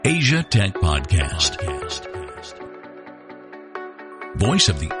Asia Tech Podcast. Voice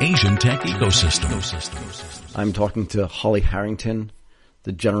of the Asian tech ecosystem. I'm talking to Holly Harrington,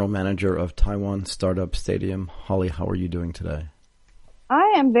 the general manager of Taiwan StartUp Stadium. Holly, how are you doing today?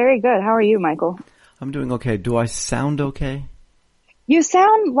 I am very good. How are you, Michael? I'm doing okay. Do I sound okay? You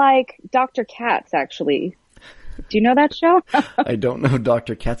sound like Dr. Katz, actually. Do you know that show? I don't know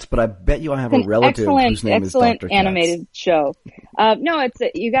Dr. Katz, but I bet you I have a relative whose name is Dr. Katz. Excellent animated show. No,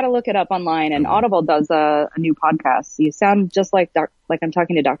 you got to look it up online, and Audible does a new podcast. You sound just like I'm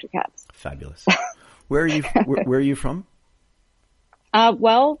talking to Dr. Katz. Fabulous. Where are you? Where are you from?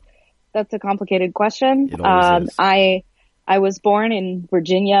 Well, that's a complicated question. It always is. I was born in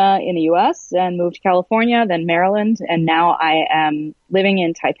Virginia in the U.S. and moved to California, then Maryland, and now I am living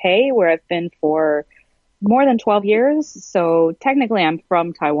in Taipei, where I've been for more than 12 years. So technically I'm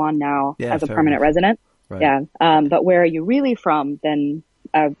from Taiwan now as a permanent resident. Right. Yeah. But where are you really from? Then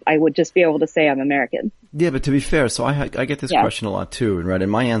I would just be able to say I'm American. Yeah, but to be fair, so I get this question a lot too, right?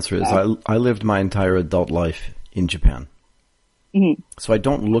 And my answer is I lived my entire adult life in Japan. Mm-hmm. So I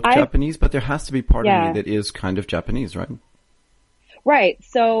don't look Japanese, but there has to be part of me that is kind of Japanese, right? Right.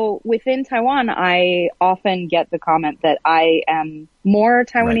 So within Taiwan, I often get the comment that I am more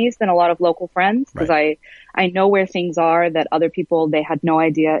Taiwanese than a lot of local friends because I know where things are that other people, they had no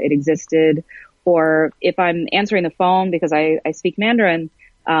idea it existed. Or if I'm answering the phone because I speak Mandarin,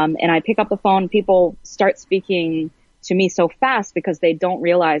 and I pick up the phone, people start speaking to me so fast because they don't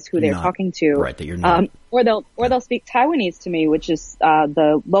realize who they're talking to. Right, that you're not. Or they'll speak Taiwanese to me, which is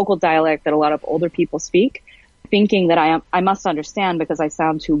the local dialect that a lot of older people speak, thinking that I must understand because I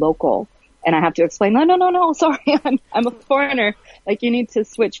sound too local. And I have to explain, no, sorry, I'm a foreigner. Like, you need to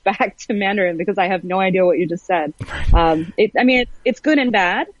switch back to Mandarin because I have no idea what you just said. It's good and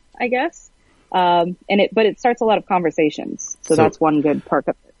bad, I guess. But it starts a lot of conversations. So that's one good perk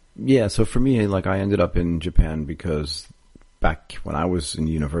of it. Yeah. So for me, like, I ended up in Japan because back when I was in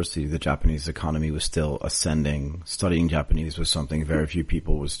university, the Japanese economy was still ascending. Studying Japanese was something very few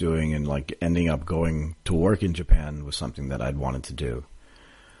people was doing, and like ending up going to work in Japan was something that I'd wanted to do.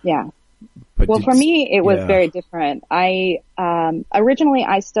 Yeah. But for me, it was very different. Originally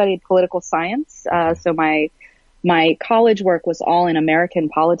I studied political science. So my college work was all in American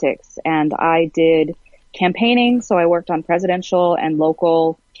politics, and I did campaigning. So I worked on presidential and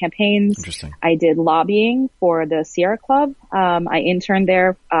local campaigns. Interesting. I did lobbying for the Sierra Club. I interned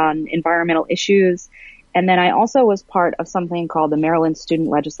there on environmental issues. And then I also was part of something called the Maryland Student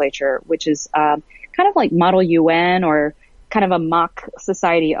Legislature, which is kind of like Model UN or kind of a mock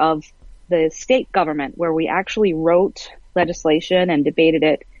society of the state government, where we actually wrote legislation and debated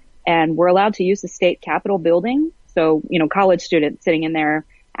it. And we're allowed to use the state capitol building. So, college students sitting in there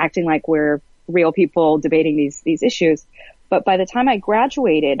acting like we're real people debating these issues. But by the time I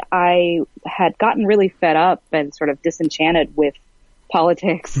graduated, I had gotten really fed up and sort of disenchanted with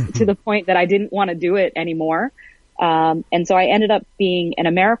politics to the point that I didn't want to do it anymore. And so I ended up being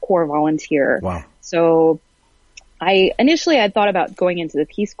an AmeriCorps volunteer. Wow. So I thought about going into the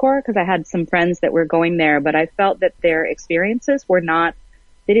Peace Corps because I had some friends that were going there, but I felt that their experiences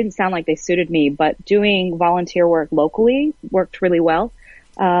they didn't sound like they suited me, but doing volunteer work locally worked really well.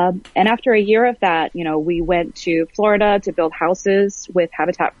 And after a year of that, we went to Florida to build houses with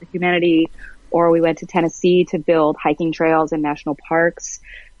Habitat for Humanity, or we went to Tennessee to build hiking trails in national parks.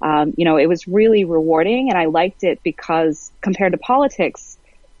 It was really rewarding, and I liked it because compared to politics,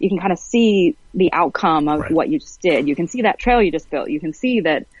 you can kind of see the outcome of what you just did. You can see that trail you just built. You can see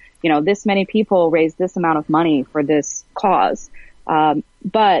that, this many people raised this amount of money for this cause.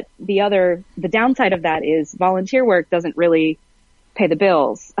 But the downside of that is volunteer work doesn't really pay the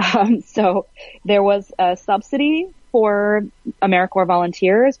bills. So there was a subsidy for AmeriCorps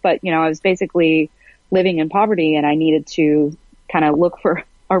volunteers, but, I was basically living in poverty and I needed to kind of look for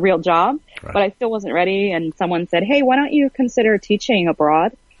a real job, but I still wasn't ready. And someone said, hey, why don't you consider teaching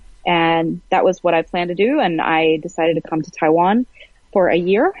abroad? And that was what I planned to do. And I decided to come to Taiwan for a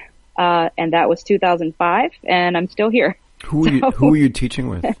year. And that was 2005, and I'm still here. Who were you teaching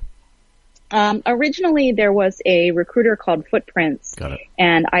with? Originally there was a recruiter called Footprints. Got it.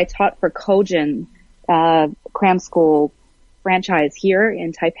 And I taught for Kojin, cram school franchise here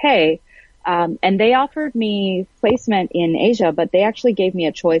in Taipei. And they offered me placement in Asia, but they actually gave me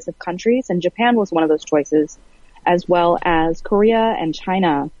a choice of countries, and Japan was one of those choices, as well as Korea and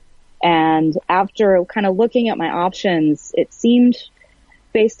China. And after kind of looking at my options, it seemed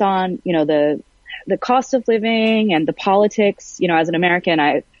based on, the cost of living and the politics, as an American,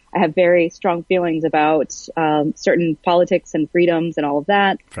 I have very strong feelings about certain politics and freedoms and all of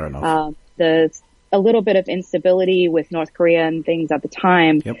that. Fair enough. a little bit of instability with North Korea and things at the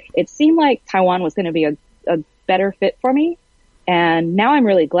time, it seemed like Taiwan was going to be a better fit for me. And now I'm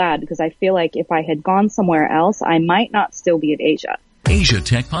really glad, because I feel like if I had gone somewhere else, I might not still be in Asia. Asia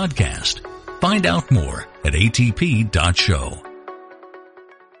Tech Podcast. Find out more at atp.show.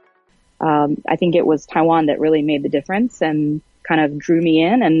 I think it was Taiwan that really made the difference and kind of drew me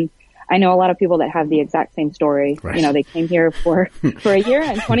in. And I know a lot of people that have the exact same story. Right. You know, they came here for a year,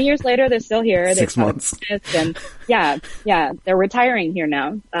 and 20 years later, they're still here. 6 months. And they're retiring here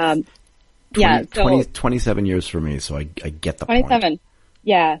now. 27 years for me, so I get the 27. point.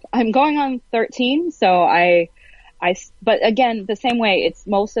 Yeah. I'm going on 13, so but again, the same way, it's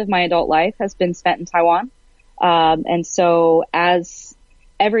most of my adult life has been spent in Taiwan. And so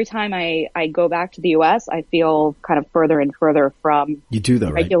every time I go back to the U.S., I feel kind of further and further from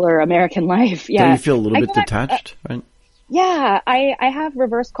regular American life. Yeah. Don't you feel a little bit detached, right? Yeah. I have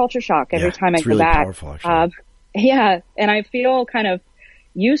reverse culture shock every time I go really back. Powerful, actually. And I feel kind of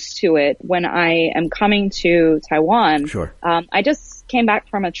used to it when I am coming to Taiwan. Sure. I just came back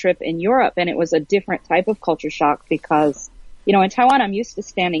from a trip in Europe, and it was a different type of culture shock because, you know, in Taiwan, I'm used to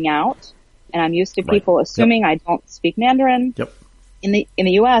standing out, and I'm used to people assuming I don't speak Mandarin. Yep. In the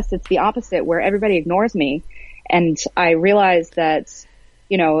U.S., it's the opposite, where everybody ignores me. And I realized that,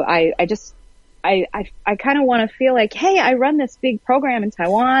 you know, I kind of want to feel like, hey, I run this big program in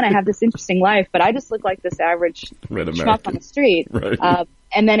Taiwan. I have this interesting life, but I just look like this average schmuck on the street. Right.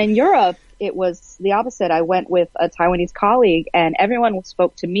 And then in Europe, it was the opposite. I went with a Taiwanese colleague, and everyone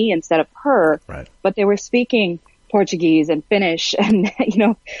spoke to me instead of her. Right. But they were speaking Portuguese and Finnish and,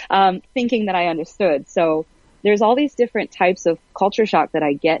 thinking that I understood. So there's all these different types of culture shock that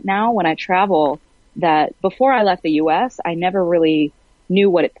I get now when I travel that before I left the U.S., I never really knew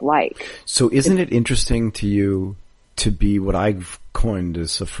what it's like. So isn't it interesting to you to be what I've coined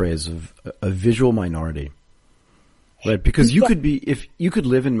as a phrase of a visual minority? Right? Because you could be, if you could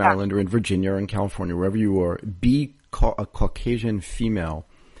live in Maryland or in Virginia or in California, wherever you are, be a Caucasian female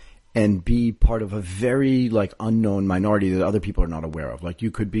and be part of a very unknown minority that other people are not aware of. Like you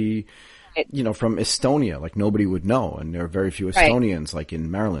could be, from Estonia, nobody would know. And there are very few Estonians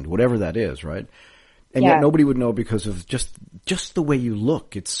in Maryland, whatever that is, right? And yet nobody would know because of just the way you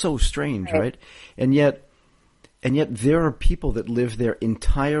look. It's so strange, right? And yet there are people that live their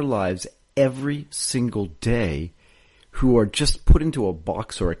entire lives every single day who are just put into a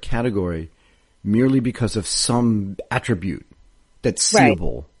box or a category merely because of some attribute that's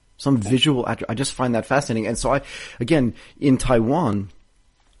seeable, some visual attribute. I just find that fascinating. And so again, in Taiwan,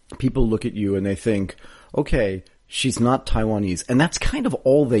 people look at you and they think, okay, she's not Taiwanese. And that's kind of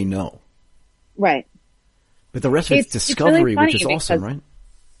all they know. Right. But the rest of it's discovery, really which is awesome, right?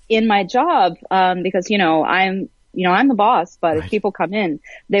 In my job, because, I'm the boss, but if people come in,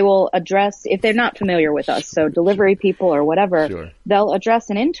 they will address, if they're not familiar with us, so delivery people or whatever, they'll address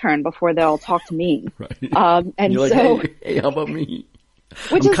an intern before they'll talk to me. Right. And you're so, hey, how about me?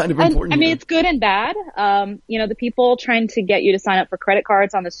 Which is kind of important. I mean, it's good and bad. The people trying to get you to sign up for credit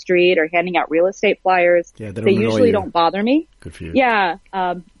cards on the street or handing out real estate flyers, they usually don't bother me. Good for you. Yeah.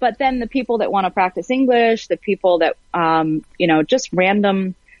 But then the people that want to practice English, the people that, just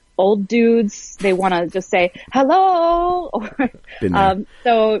random old dudes, they want to just say hello.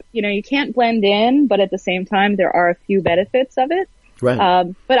 So, you can't blend in, but at the same time, there are a few benefits of it.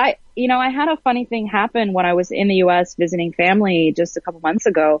 Right. But I had a funny thing happen when I was in the U.S. visiting family just a couple months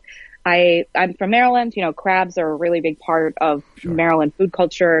ago. I'm from Maryland. Crabs are a really big part of Maryland food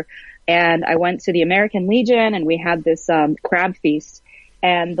culture. And I went to the American Legion and we had this, crab feast.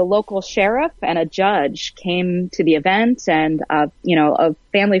 And the local sheriff and a judge came to the event and, a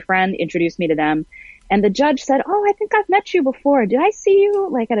family friend introduced me to them. And the judge said, "Oh, I think I've met you before. Did I see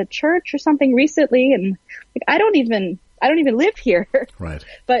you at a church or something recently?" And I don't even live here. Right.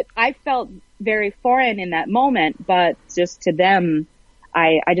 But I felt very foreign in that moment, but just to them,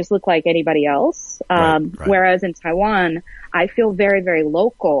 I just look like anybody else. Whereas in Taiwan, I feel very, very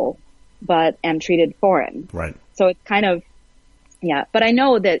local, but am treated foreign. Right. So it's kind of, but I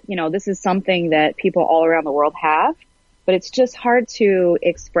know that, this is something that people all around the world have, but it's just hard to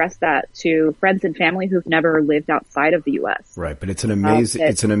express that to friends and family who've never lived outside of the U.S. Right. But it's an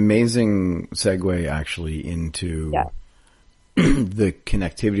amazing segue actually into the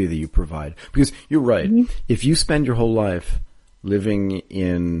connectivity that you provide, because you're right. Mm-hmm. If you spend your whole life living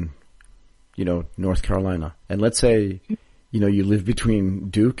in, North Carolina, and let's say, you live between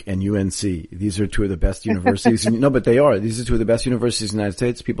Duke and UNC. These are two of the best universities. But they are. These are two of the best universities in the United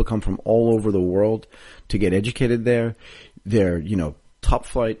States. People come from all over the world to get educated there. They're, top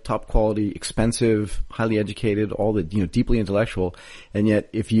flight, top quality, expensive, highly educated, all the, deeply intellectual. And yet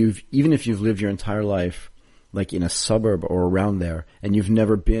even if you've lived your entire life like in a suburb or around there and you've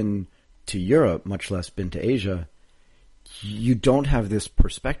never been to Europe, much less been to Asia, you don't have this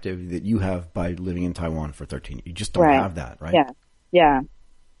perspective that you have by living in Taiwan for 13 years. You just don't have that, right? Yeah. Yeah.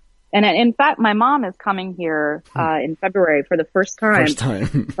 And in fact, my mom is coming here in February for the first time. First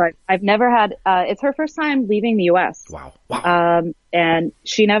time. But I've never had, it's her first time leaving the U.S. Wow. And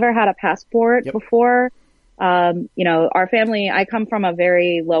she never had a passport before. Our family, I come from a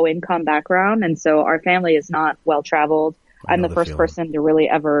very low income background, and so our family is not well traveled. I'm the first person to really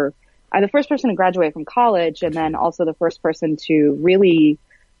I'm the first person to graduate from college, and then also the first person to really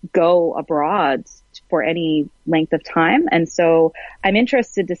go abroad for any length of time. And so I'm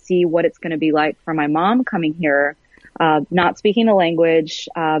interested to see what it's going to be like for my mom coming here, not speaking the language,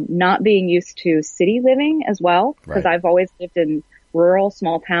 not being used to city living as well, because I've always lived in rural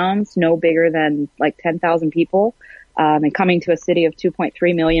small towns, no bigger than like 10,000 people, and coming to a city of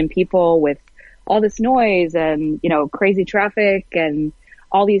 2.3 million people with all this noise and, crazy traffic and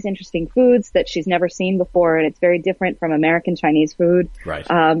all these interesting foods that she's never seen before. And it's very different from American Chinese food. Right.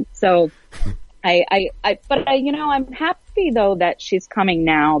 So I'm happy though that she's coming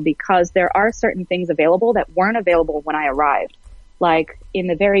now because there are certain things available that weren't available when I arrived. Like in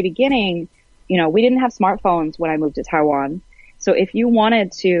the very beginning, we didn't have smartphones when I moved to Taiwan. So if you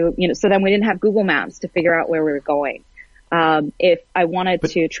wanted to, so then we didn't have Google Maps to figure out where we were going. If I wanted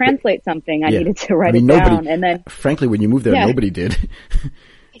to translate something, I needed to write it down. And then, frankly, when you moved there, nobody did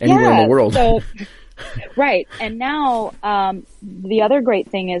anywhere in the world. So, right. And now, the other great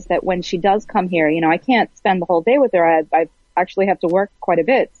thing is that when she does come here, I can't spend the whole day with her. I actually have to work quite a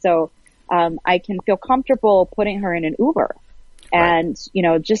bit. So, I can feel comfortable putting her in an Uber. And,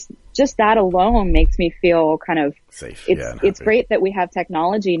 just that alone makes me feel kind of safe. It's great that we have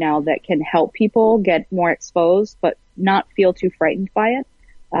technology now that can help people get more exposed, but not feel too frightened by it.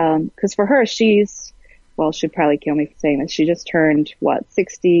 Cause for her, she'd probably kill me for saying this. She just turned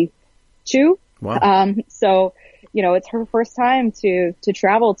 62. Wow. So, it's her first time to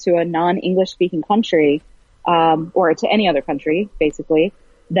travel to a non-English speaking country, or to any other country, basically,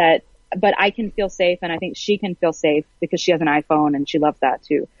 but I can feel safe, and I think she can feel safe because she has an iPhone and she loves that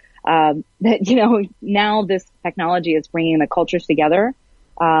too. Now this technology is bringing the cultures together.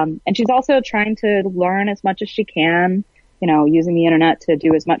 And she's also trying to learn as much as she can, using the internet to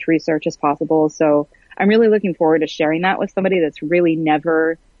do as much research as possible. So I'm really looking forward to sharing that with somebody that's really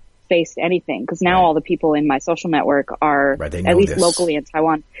never faced anything. Cause now all the people in my social network are at least locally in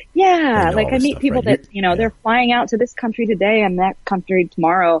Taiwan. Yeah. Like I meet people that, they're flying out to this country today and that country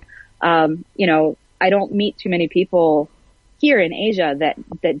tomorrow. I don't meet too many people here in Asia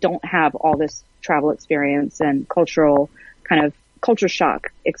that don't have all this travel experience and culture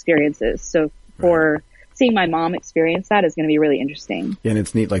shock experiences. So for seeing my mom experience that is going to be really interesting. Yeah, and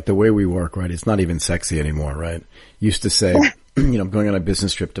it's neat, like the way we work, right? It's not even sexy anymore, right? Used to say, going on a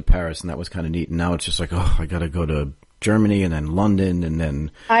business trip to Paris and that was kind of neat. And now it's just like, I got to go to Germany and then London and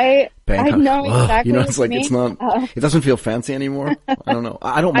then Bangkok. I know exactly. It's like it's not. It doesn't feel fancy anymore. I don't know.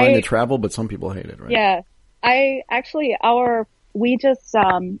 I don't mind the travel, but some people hate it, right? Yeah, I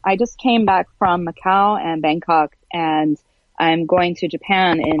just came back from Macau and Bangkok, and I'm going to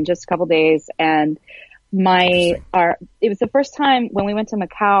Japan in just a couple days. And it was the first time when we went to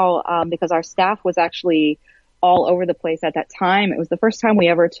Macau because our staff was actually all over the place at that time. It was the first time we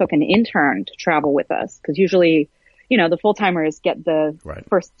ever took an intern to travel with us because usually, the full-timers get the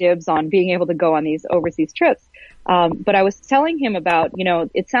first dibs on being able to go on these overseas trips. But I was telling him about,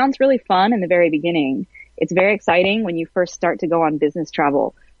 it sounds really fun in the very beginning. It's very exciting when you first start to go on business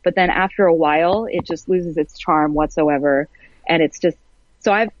travel. But then after a while, it just loses its charm whatsoever. And it's just,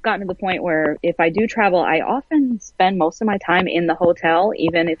 so I've gotten to the point where if I do travel, I often spend most of my time in the hotel,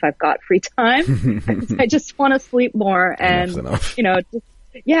 even if I've got free time. I just want to sleep more and,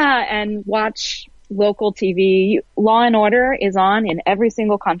 and watch local TV. Law and Order is on in every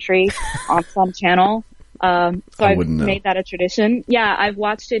single country on some channel. So I've made that a tradition. Yeah, I've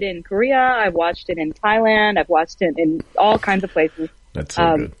watched it in Korea. I've watched it in Thailand. I've watched it in all kinds of places. That's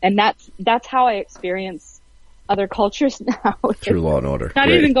so good. And that's how I experience other cultures now. Through Law and Order. Not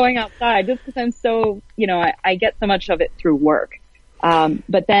even going outside, just because I'm so, I get so much of it through work.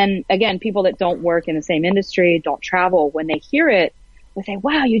 But then again, people that don't work in the same industry, don't travel, when they hear it, they say,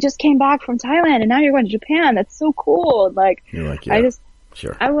 wow, you just came back from Thailand and now you're going to Japan. That's so cool. Like, you're like,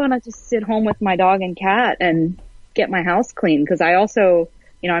 sure. I want to just sit home with my dog and cat and get my house clean. Cause I also,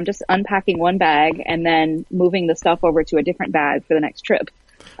 I'm just unpacking one bag and then moving the stuff over to a different bag for the next trip.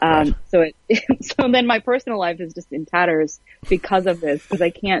 Right. So so then my personal life is just in tatters because of this, because I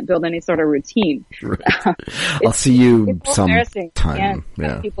can't build any sort of routine. Right. I'll see you it's embarrassing. sometime.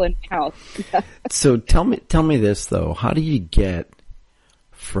 Yeah. People in my house. So tell me this though. How do you get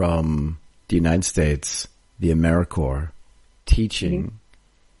from the United States, the AmeriCorps, teaching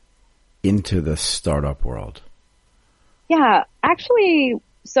into the startup world? Yeah, actually,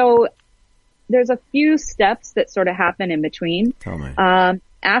 so there's a few steps that sort of happen in between. Tell me.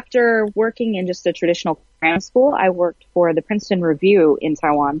 After working in just a traditional grammar school, I worked for the Princeton Review in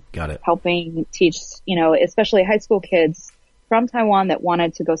Taiwan. Got it. Helping teach, especially high school kids from Taiwan that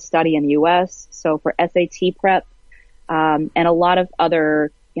wanted to go study in the U.S. So for SAT prep, and a lot of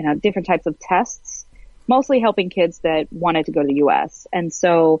other, different types of tests, mostly helping kids that wanted to go to the U.S. And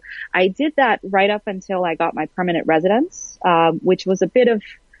so I did that right up until I got my permanent residence, which was a bit of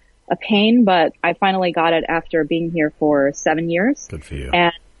a pain, but I finally got it after being here for 7 years. Good for you.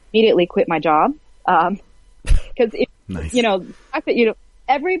 And immediately quit my job. Cause nice. the fact that,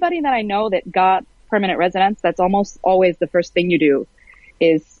 everybody that I know that got permanent residence, that's almost always the first thing you do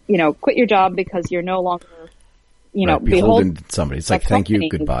is, quit your job because you're no longer, right, beholden to somebody. It's like, thank you,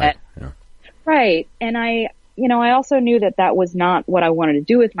 goodbye. Yeah. Right. And I also knew that was not what I wanted to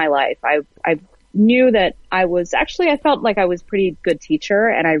do with my life. I knew that I felt like I was a pretty good teacher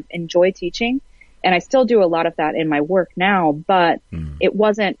and I enjoy teaching, and I still do a lot of that in my work now, but it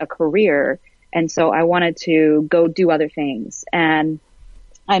wasn't a career. And so I wanted to go do other things. And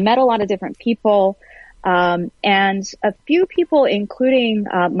I met a lot of different people, and a few people, including,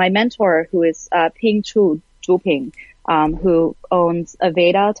 my mentor, who is, Ping Zhuping, who owns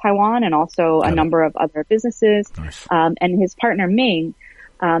Everiii Taiwan and also a number of other businesses, Nice. And his partner Ming.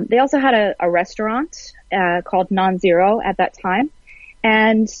 They also had a restaurant, called Non-Zero at that time.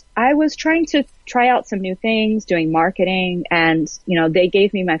 And I was trying to try out some new things, doing marketing, and, they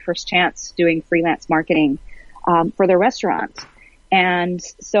gave me my first chance doing freelance marketing, for the restaurant. And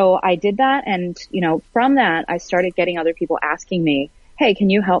so I did that. And, from that, I started getting other people asking me, hey,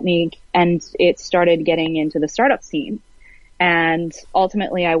 can you help me? And it started getting into the startup scene. And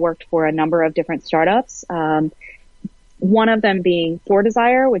ultimately I worked for a number of different startups. One of them being For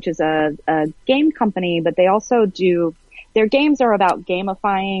Desire, which is a game company, but they also their games are about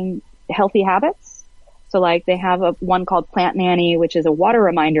gamifying healthy habits. So like they have one called Plant Nanny, which is a water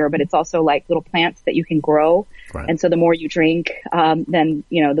reminder, but it's also like little plants that you can grow. Right. And so the more you drink, then,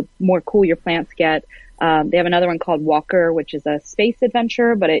 the more cool your plants get. They have another one called Walker, which is a space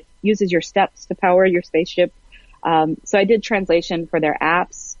adventure, but it uses your steps to power your spaceship. So I did translation for their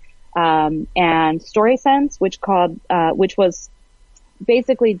apps, and StorySense, which was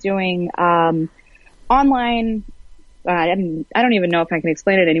basically doing, online, I don't even know if I can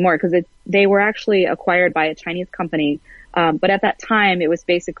explain it anymore because they were actually acquired by a Chinese company. But at that time it was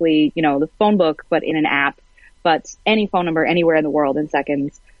basically, the phone book, but in an app, but any phone number anywhere in the world in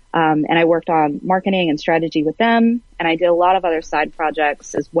seconds. And I worked on marketing and strategy with them. And I did a lot of other side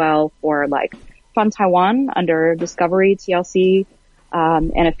projects as well for like Fun Taiwan under Discovery, TLC,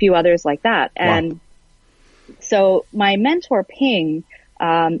 and a few others like that. Wow. And so my mentor Ping,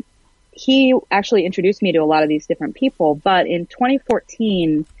 he actually introduced me to a lot of these different people, but in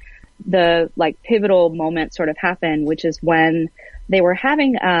 2014, the like pivotal moment sort of happened, which is when they were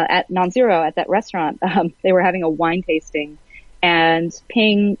having, at Non-Zero at that restaurant, they were having a wine tasting. And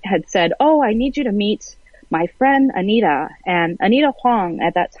Ping had said, oh, I need you to meet my friend Anita. And Anita Huang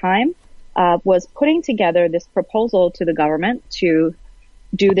at that time, was putting together this proposal to the government to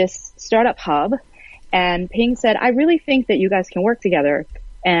do this startup hub. And Ping said, I really think that you guys can work together.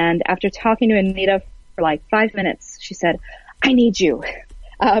 And after talking to Anita for like 5 minutes, she said, I need you.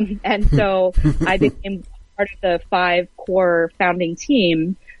 And so I became part of the 5 core founding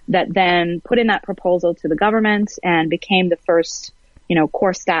team that then put in that proposal to the government and became the first,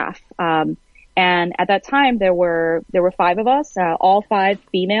 core staff. And at that time there were 5 of us, all 5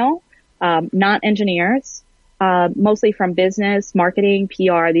 female, not engineers, mostly from business, marketing,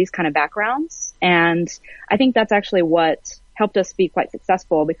 PR, these kind of backgrounds. And I think that's actually what helped us be quite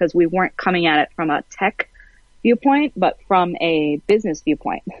successful because we weren't coming at it from a tech viewpoint, but from a business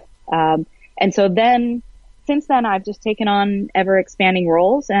viewpoint. And so then since then, I've just taken on ever expanding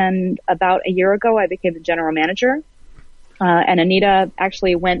roles. And about a year ago, I became the general manager. And Anita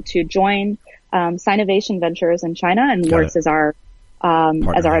actually went to join, Sinovation Ventures in China and works as our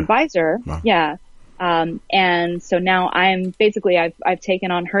advisor. Wow. Yeah. And so now I've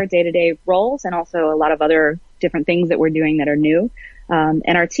taken on her day-to-day roles and also a lot of other different things that we're doing that are new.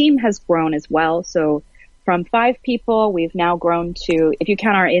 And our team has grown as well. So from 5 people, we've now grown to, if you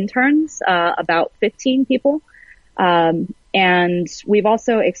count our interns, about 15 people. And we've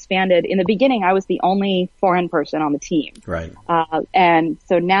also expanded. In the beginning, I was the only foreign person on the team. Right. And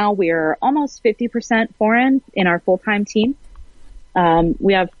so now we're almost 50% foreign in our full-time team.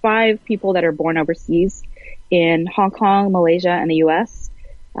 We have 5 people that are born overseas in Hong Kong, Malaysia, and the US.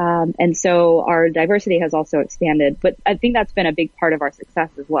 And so our diversity has also expanded, but I think that's been a big part of our success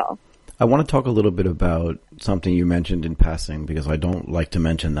as well. I want to talk a little bit about something you mentioned in passing, because I don't like to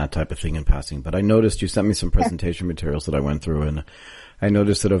mention that type of thing in passing, but I noticed you sent me some presentation materials that I went through, and I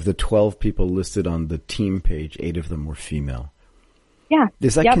noticed that of the 12 people listed on the team page, 8 of them were female. Yeah.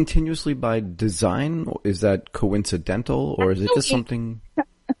 Is that continuously by design, or is that coincidental, or is it just something?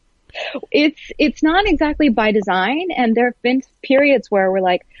 It's not exactly by design, and there have been periods where we're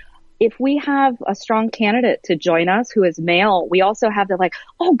like, if we have a strong candidate to join us who is male, we also have the like,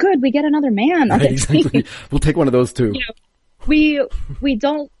 oh good, we get another man on the team. We'll take one of those too. We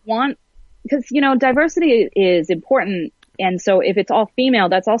don't want, because, diversity is important. And so if it's all female,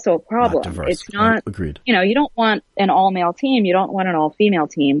 that's also a problem. Not diverse. It's not, agreed. You don't want an all male team. You don't want an all female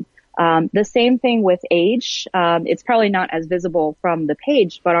team. The same thing with age. It's probably not as visible from the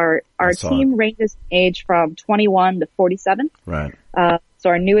page, but our team ranges age from 21 to 47. Right. So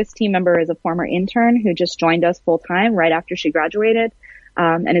our newest team member is a former intern who just joined us full time right after she graduated,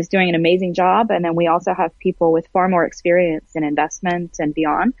 and is doing an amazing job. And then we also have people with far more experience in investment and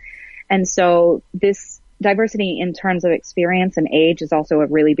beyond. And so this diversity in terms of experience and age is also a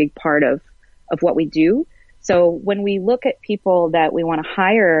really big part of what we do. So when we look at people that we want to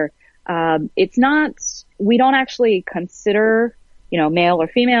hire, we don't actually consider, male or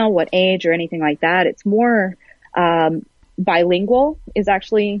female, what age or anything like that. It's more, bilingual is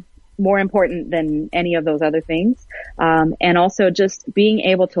actually more important than any of those other things. And also just being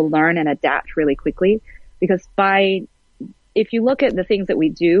able to learn and adapt really quickly, because if you look at the things that we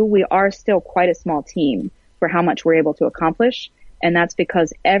do, we are still quite a small team for how much we're able to accomplish. And that's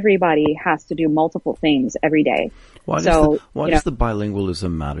because everybody has to do multiple things every day. Why does the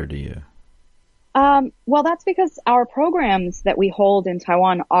bilingualism matter to you? Well, that's because our programs that we hold in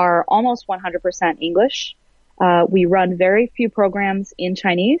Taiwan are almost 100% English. We run very few programs in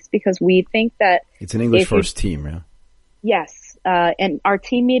Chinese because we think that it's an English first team, yeah? Yes. And our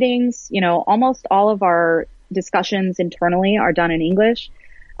team meetings, almost all of our discussions internally are done in English.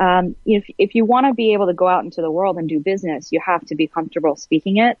 If you want to be able to go out into the world and do business, you have to be comfortable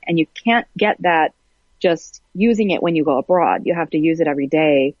speaking it, and you can't get that just using it when you go abroad. You have to use it every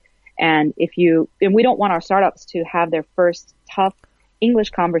day. And we don't want our startups to have their first tough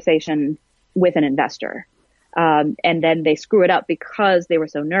English conversation with an investor. And then they screw it up because they were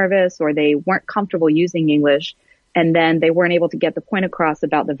so nervous or they weren't comfortable using English, and then they weren't able to get the point across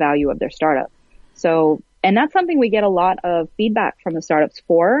about the value of their startup. So, and that's something we get a lot of feedback from the startups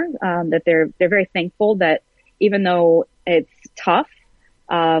for, that they're very thankful that even though it's tough,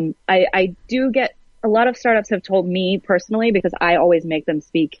 I do get a lot of startups have told me personally, because I always make them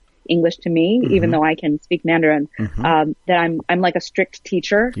speak English to me, even though I can speak Mandarin, that I'm like a strict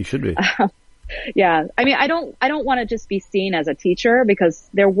teacher. You should be. Yeah. I mean, I don't want to just be seen as a teacher, because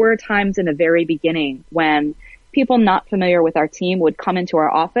there were times in the very beginning when people not familiar with our team would come into our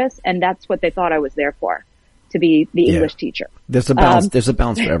office, and that's what they thought I was there for, to be the English teacher. There's a balance. There's a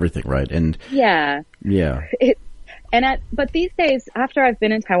balance for everything, right? And yeah. But these days, after I've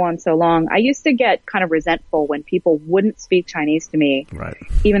been in Taiwan so long, I used to get kind of resentful when people wouldn't speak Chinese to me, right,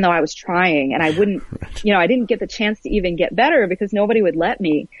 even though I was trying, and I wouldn't, I didn't get the chance to even get better because nobody would let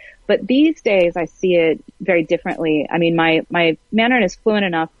me. But these days I see it very differently. I mean, my Mandarin is fluent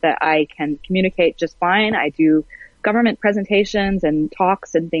enough that I can communicate just fine. I do government presentations and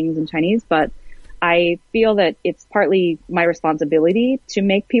talks and things in Chinese, but I feel that it's partly my responsibility to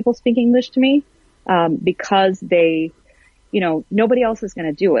make people speak English to me, because they, nobody else is going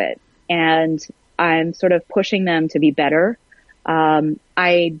to do it. And I'm sort of pushing them to be better. In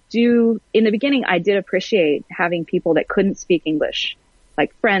the beginning, I did appreciate having people that couldn't speak English,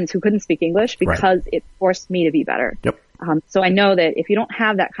 like friends who couldn't speak English, because it forced me to be better. Yep. So I know that if you don't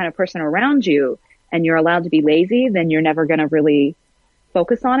have that kind of person around you and you're allowed to be lazy, then you're never going to really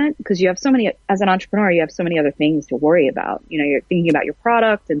focus on it, because you have so many, as an entrepreneur, you have so many other things to worry about. You're thinking about your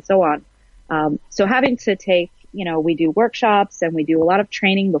product and so on. So having to take, we do workshops and we do a lot of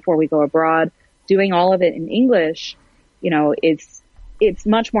training before we go abroad, doing all of it in English, it's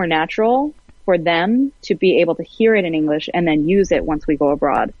much more natural for them to be able to hear it in English and then use it once we go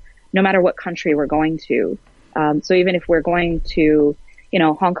abroad, no matter what country we're going to. So even if we're going to,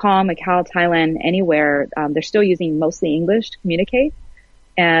 Hong Kong, Macau, Thailand, anywhere, they're still using mostly English to communicate.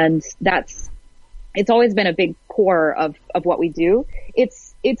 And it's always been a big core of what we do.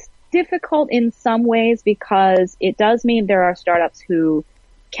 It's difficult in some ways because it does mean there are startups who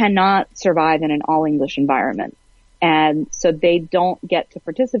cannot survive in an all English environment. And so they don't get to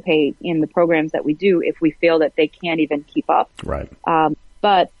participate in the programs that we do if we feel that they can't even keep up. Right.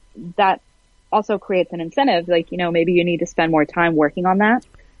 But that also creates an incentive, like, maybe you need to spend more time working on that.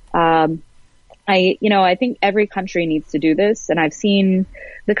 I think every country needs to do this. And I've seen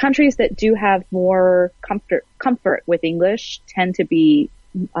the countries that do have more comfort with English tend to be,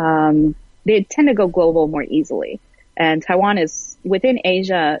 they tend to go global more easily. And Taiwan is within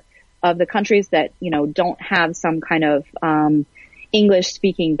Asia of the countries that, don't have some kind of, English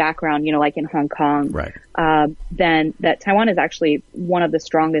speaking background, like in Hong Kong. Right. Then that Taiwan is actually one of the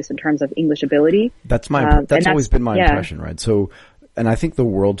strongest in terms of English ability. That's always been my impression, right? So, and I think the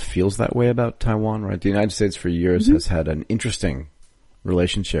world feels that way about Taiwan, right? The United States for years has had an interesting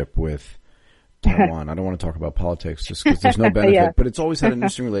relationship with Taiwan. I don't want to talk about politics just because there's no benefit, but it's always had an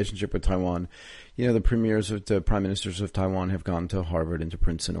interesting relationship with Taiwan. The prime ministers of Taiwan have gone to Harvard and to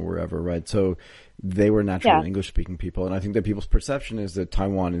Princeton or wherever, right? So they were naturally English speaking people. And I think that people's perception is that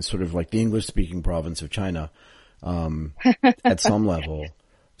Taiwan is sort of like the English speaking province of China, at some level.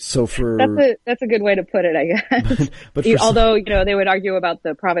 So that's a good way to put it, I guess. but although, they would argue about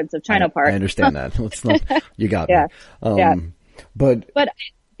the province of China part. I understand that. You got me. But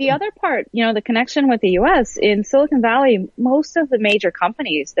the other part, the connection with the U.S. in Silicon Valley, most of the major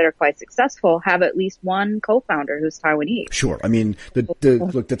companies that are quite successful have at least one co-founder who's Taiwanese. Sure. I mean, the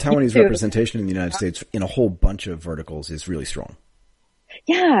Taiwanese representation in the United States in a whole bunch of verticals is really strong.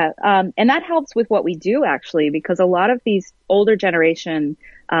 Yeah. And that helps with what we do actually, because a lot of these older generation,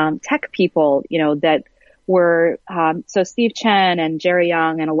 tech people, that were, so Steve Chen and Jerry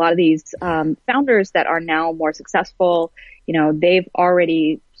Yang and a lot of these, founders that are now more successful, they've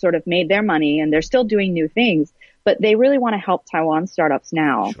already sort of made their money and they're still doing new things, but they really want to help Taiwan startups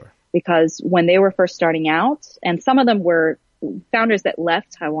now. Sure. Because when they were first starting out, and some of them were founders that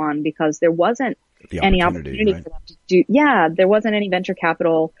left Taiwan because there wasn't any opportunity for them to do. Yeah, there wasn't any venture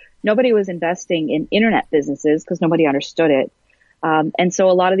capital. Nobody was investing in internet businesses because nobody understood it. And so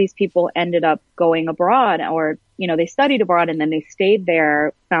a lot of these people ended up going abroad or, they studied abroad and then they stayed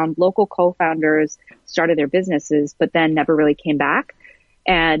there, found local co-founders, started their businesses, but then never really came back.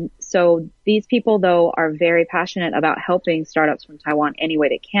 And so these people, though, are very passionate about helping startups from Taiwan any way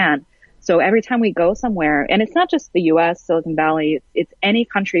they can. So every time we go somewhere, and it's not just the U.S., Silicon Valley, it's any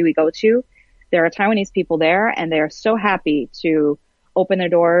country we go to, there are Taiwanese people there, and they are so happy to open their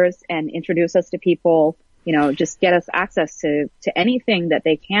doors and introduce us to people, just get us access to anything that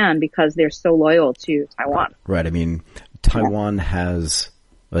they can because they're so loyal to Taiwan. Right. I mean, Taiwan has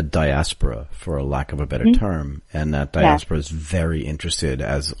a diaspora, for a lack of a better term, and that diaspora is very interested,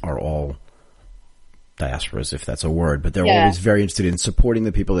 as are all diasporas, if that's a word, but they're always very interested in supporting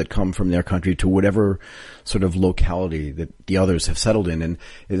the people that come from their country to whatever sort of locality that the others have settled in, and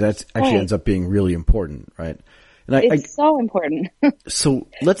that actually ends up being really important, right? And it's so important. So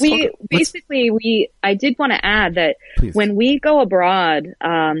I did want to add that when we go abroad,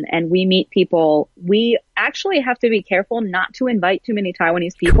 and we meet people, we actually have to be careful not to invite too many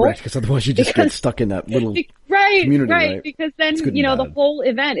Taiwanese people. Correct, because otherwise you just get stuck in that little community, right? Because then, the whole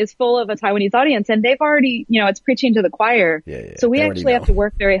event is full of a Taiwanese audience and they've already, it's preaching to the choir. So we actually have to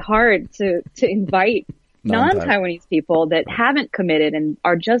work very hard to invite non-Taiwanese people that haven't committed and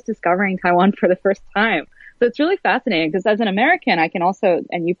are just discovering Taiwan for the first time. So it's really fascinating because as an American, I can also,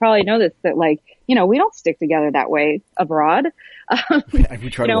 and you probably know this, that we don't stick together that way abroad.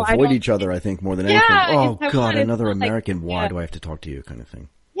 We try to avoid each other, I think, more than anything. Oh God, another American. Why do I have to talk to you kind of thing?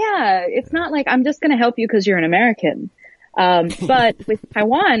 Yeah. It's not like I'm just going to help you because you're an American. But with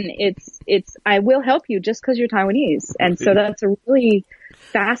Taiwan, it's, I will help you just because you're Taiwanese. And so that's a really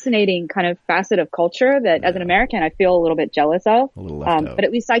fascinating kind of facet of culture that as an American, I feel a little bit jealous of. A little left out. But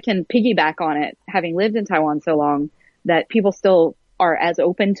at least I can piggyback on it, having lived in Taiwan so long, that people still are as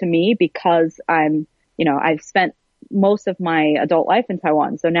open to me because I'm, I've spent most of my adult life in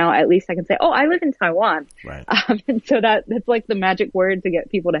Taiwan. So now at least I can say, oh, I live in Taiwan. Right. And so that's like the magic word to get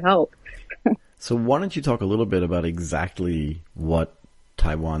people to help. So why don't you talk a little bit about exactly what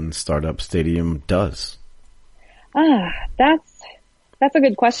Taiwan Startup Stadium does? That's a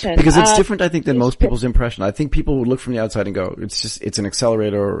good question. Because it's different, I think, than most people's impression. I think people would look from the outside and go, it's an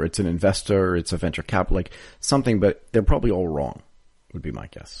accelerator, or it's an investor, or it's a venture capital, like something, but they're probably all wrong, would be my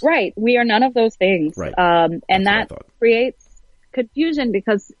guess. Right. We are none of those things. Right. And that creates confusion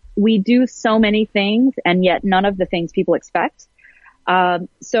because we do so many things and yet none of the things people expect.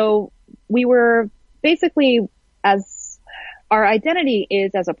 So we were basically, as our identity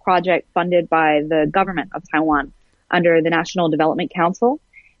is as a project funded by the government of Taiwan under the National Development Council.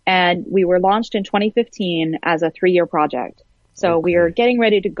 And we were launched in 2015 as a 3-year project. So we are getting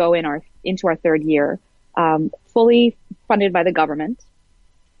ready to go into our 3rd year, fully funded by the government.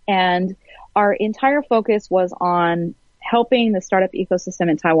 And our entire focus was on helping the startup ecosystem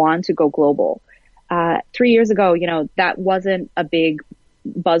in Taiwan to go global. 3 years ago, that wasn't a big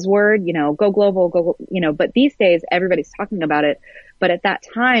buzzword, go global, but these days everybody's talking about it. But at that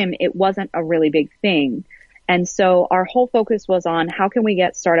time, it wasn't a really big thing. And so our whole focus was on how can we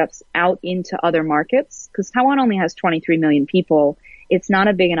get startups out into other markets? Because Taiwan only has 23 million people. It's not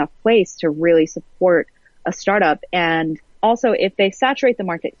a big enough place to really support a startup. And also, if they saturate the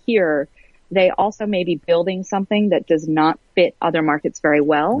market here, they also may be building something that does not fit other markets very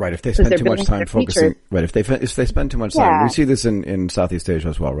well. Right. If they spend too much time focusing, right. If they spend too much time, we see this in Southeast Asia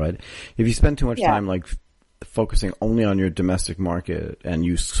as well, right? If you spend too much time, like, focusing only on your domestic market and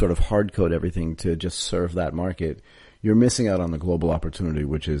you sort of hard code everything to just serve that market, you're missing out on the global opportunity,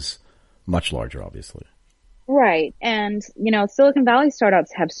 which is much larger, obviously. Right. And, Silicon Valley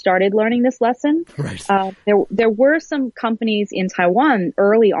startups have started learning this lesson. Right. There were some companies in Taiwan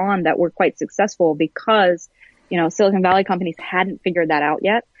early on that were quite successful because, Silicon Valley companies hadn't figured that out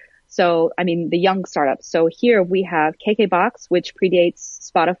yet. So, the young startups. So here we have KKBox, which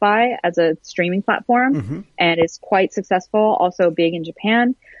predates Spotify as a streaming platform and is quite successful, also big in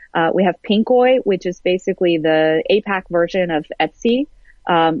Japan. We have Pinkoi, which is basically the APAC version of Etsy.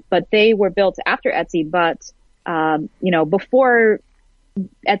 But they were built after Etsy, but, before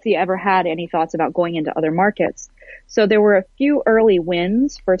Etsy ever had any thoughts about going into other markets. So there were a few early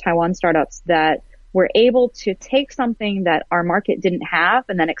wins for Taiwan startups that were able to take something that our market didn't have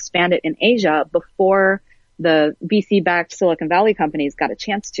and then expand it in Asia before the VC-backed Silicon Valley companies got a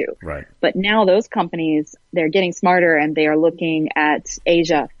chance to. Right. But now those companies, they're getting smarter and they are looking at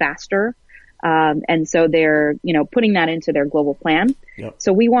Asia faster. And so they're, putting that into their global plan. Yep.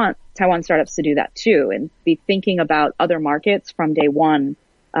 So we want Taiwan startups to do that too and be thinking about other markets from day one,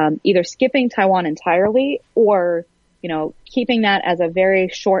 either skipping Taiwan entirely or, keeping that as a very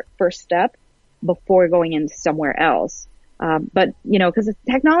short first step before going into somewhere else. But, because the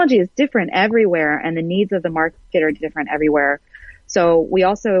technology is different everywhere and the needs of the market are different everywhere. So we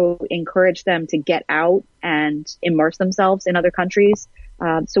also encourage them to get out and immerse themselves in other countries.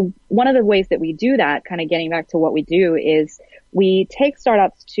 So one of the ways that we do that, kind of getting back to what we do, is we take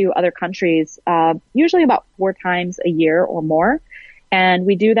startups to other countries, usually about 4 times a year or more. And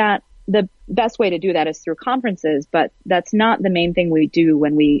we do that. The best way to do that is through conferences, but that's not the main thing we do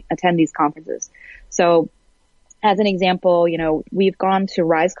when we attend these conferences. So as an example, we've gone to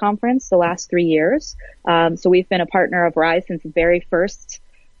Rise conference the last 3 years. So we've been a partner of Rise since the very first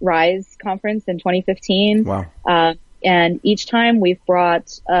Rise conference in 2015. Wow. And each time we've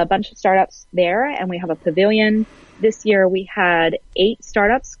brought a bunch of startups there and we have a pavilion. This year we had 8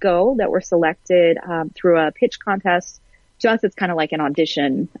 startups go that were selected through a pitch contest. To us, it's kind of like an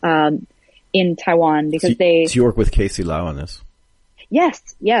audition in Taiwan because So you work with Casey Lau on this?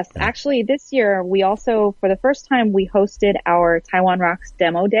 Yes. Yeah. Actually, this year we also, for the first time, we hosted our Taiwan Rocks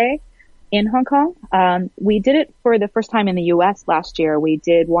demo day in Hong Kong. We did it for the first time in the U.S. last year. We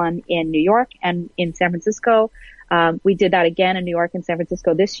did one in New York and in San Francisco. We did that again in New York and San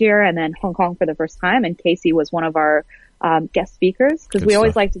Francisco this year, and then Hong Kong for the first time. And Casey was one of our guest speakers because we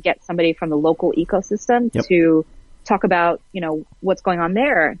always like to get somebody from the local ecosystem to talk about, what's going on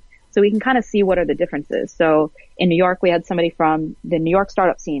there. So we can kind of see what are the differences. So in New York, we had somebody from the New York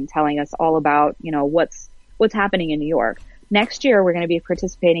startup scene telling us all about, what's happening in New York. Next year, we're going to be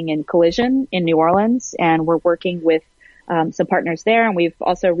participating in Collision in New Orleans, and we're working with some partners there. And we've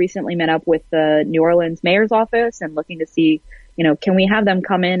also recently met up with the New Orleans mayor's office and looking to see, can we have them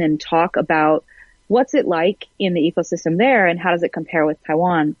come in and talk about what's it like in the ecosystem there and how does it compare with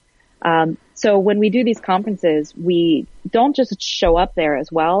Taiwan? So when we do these conferences, we don't just show up there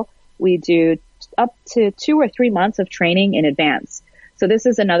as well. We do up to 2 or 3 months of training in advance. So this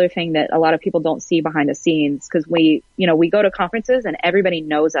is another thing that a lot of people don't see behind the scenes because we go to conferences and everybody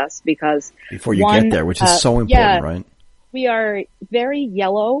knows us because before you get there, which is so important, right? We are very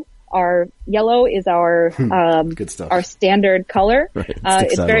yellow. Our yellow is our good stuff. Our standard color. Right.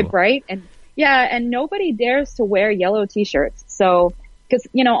 It's very bright and nobody dares to wear yellow t-shirts. So because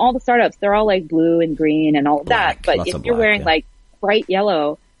all the startups, they're all like blue and green and all of that. But if you're wearing like bright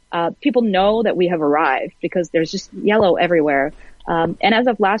yellow, people know that we have arrived because there's just yellow everywhere. And as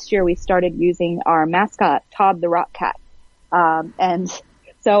of last year, we started using our mascot, Todd the Rock Cat. And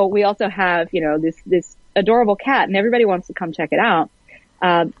so we also have, this adorable cat and everybody wants to come check it out.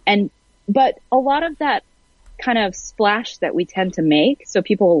 But a lot of that kind of splash that we tend to make, so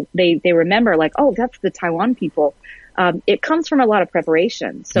people, they remember like, oh, that's the Taiwan people. it comes from a lot of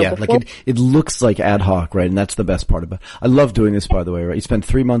preparation. So yeah, like it looks like ad hoc, right? And that's the best part about it. I love doing this, by the way, right? You spend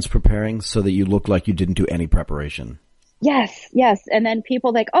 3 months preparing so that you look like you didn't do any preparation. Yes, yes. And then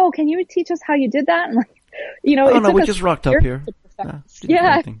people like, oh, can you teach us how you did that? And like, oh no, we just rocked up here.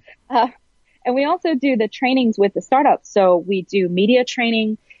 Yeah. And we also do the trainings with the startups. So we do media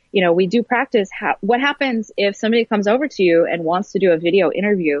training. We do practice what happens if somebody comes over to you and wants to do a video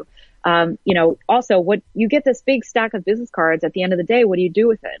interview. Also what you get this big stack of business cards at the end of the day. What do you do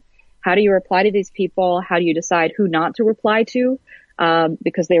with it? How do you reply to these people? How do you decide who not to reply to?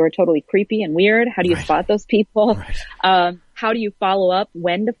 Because they were totally creepy and weird. How do you spot those people? Right. How do you follow up?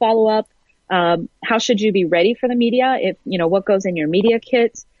 When to follow up? How should you be ready for the media? What goes in your media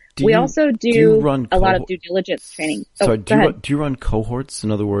kit? We also do a lot of due diligence training. So do you run cohorts?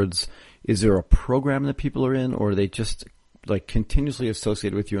 In other words, is there a program that people are in, or are they just like continuously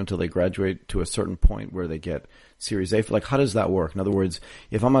associated with you until they graduate to a certain point where they get Series A? Like, how does that work? In other words,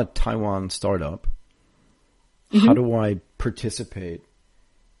 if I'm a Taiwan startup, how do I participate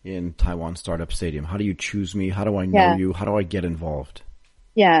in Taiwan Startup Stadium? How do you choose me? How do I know you? How do I get involved?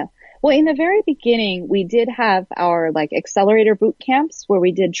 Yeah. Well, in the very beginning, we did have our accelerator boot camps where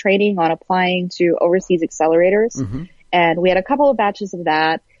we did training on applying to overseas accelerators. And we had a couple of batches of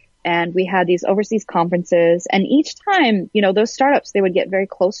that. And we had these overseas conferences. And each time, those startups, they would get very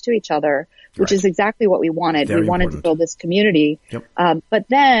close to each other, which is exactly what we wanted. We wanted to build this community. Yep. But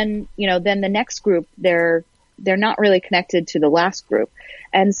then, then the next group, they're not really connected to the last group.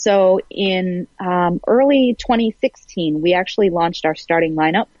 And so in early 2016, we actually launched our Starting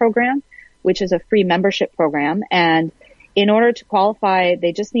Lineup program, which is a free membership program. And in order to qualify,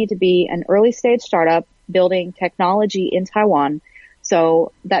 they just need to be an early stage startup building technology in Taiwan.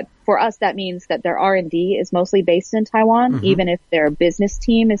 So that for us, that means that their R&D is mostly based in Taiwan, even if their business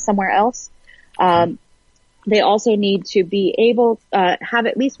team is somewhere else. They also need to be able to have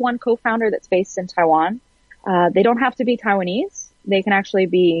at least one co-founder that's based in Taiwan. They don't have to be Taiwanese. They can actually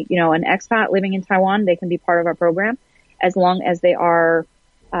be, an expat living in Taiwan. They can be part of our program as long as they are,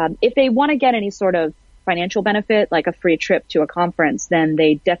 if they want to get any sort of financial benefit, like a free trip to a conference, then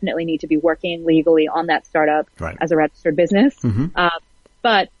they definitely need to be working legally on that startup as a registered business.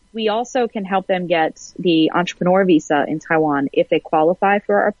 But we also can help them get the entrepreneur visa in Taiwan if they qualify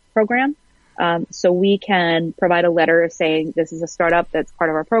for our program. So we can provide a letter saying this is a startup that's part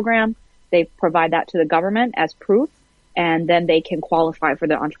of our program. They provide that to the government as proof, and then they can qualify for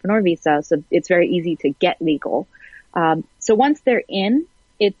the entrepreneur visa. So it's very easy to get legal. So once they're in,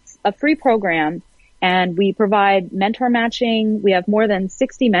 it's a free program, and we provide mentor matching. We have more than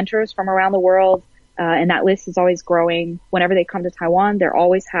 60 mentors from around the world, and that list is always growing. Whenever they come to Taiwan, they're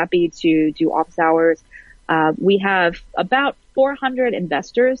always happy to do office hours. We have about 400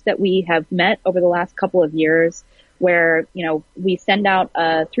 investors that we have met over the last couple of years, where, we send out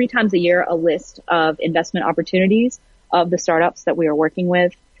 3 times a year a list of investment opportunities of the startups that we are working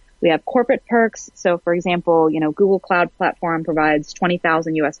with. We have corporate perks. So for example, Google Cloud Platform provides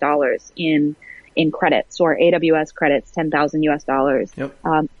 $20,000 in credits, or AWS credits, $10,000.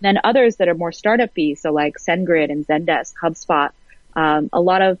 Yep. Then others that are more startup-y, so like SendGrid and Zendesk, HubSpot, a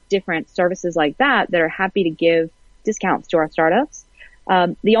lot of different services like that are happy to give discounts to our startups.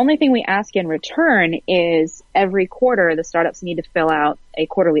 The only thing we ask in return is every quarter the startups need to fill out a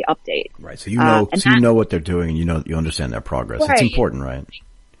quarterly update. Right. So you know what they're doing, and you understand their progress. Right. It's important, right?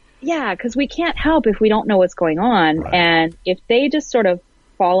 Yeah, because we can't help if we don't know what's going on. Right. And if they just sort of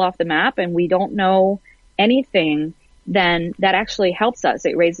fall off the map and we don't know anything, then that actually helps us.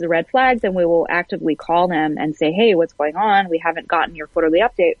 It raises the red flags, and we will actively call them and say, hey, what's going on? We haven't gotten your quarterly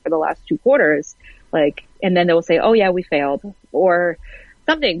update for the last 2 quarters. And then they will say, oh yeah, we failed, or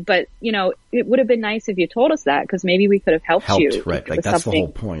something. But, it would have been nice if you told us that, because maybe we could have helped you. Right. That's the whole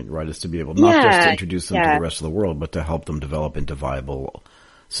point, right? Is to be able not just to introduce them to the rest of the world, but to help them develop into viable,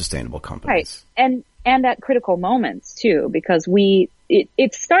 sustainable companies. Right. And at critical moments too, because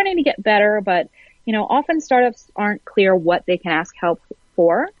it's starting to get better, but, often startups aren't clear what they can ask help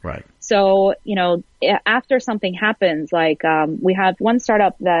for. Right. So, after something happens, we have one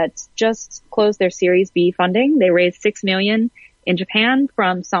startup that just closed their Series B funding. They raised $6 million in Japan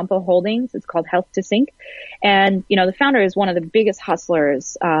from Sampo Holdings. It's called Health to Sync. And, the founder is one of the biggest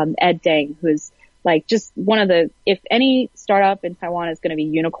hustlers, Ed Deng, who's just one of if any startup in Taiwan is going to be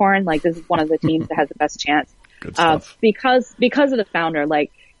unicorn, this is one of the teams that has the best chance. Good stuff. Because of the founder,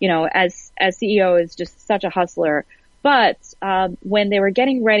 as CEO is just such a hustler. But, when they were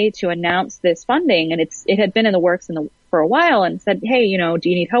getting ready to announce this funding, and it had been in the works for a while, and said, hey, do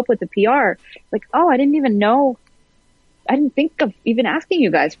you need help with the PR? I didn't even know. I didn't think of even asking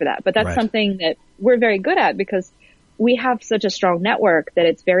you guys for that. But that's something that we're very good at, because we have such a strong network that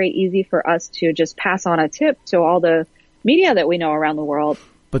it's very easy for us to just pass on a tip to all the media that we know around the world.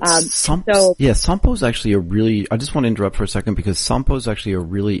 But Sampo is actually I just want to interrupt for a second because Sampo is actually a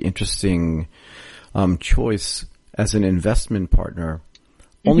really interesting choice as an investment partner.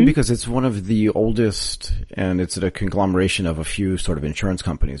 Only because it's one of the oldest, and it's a conglomeration of a few sort of insurance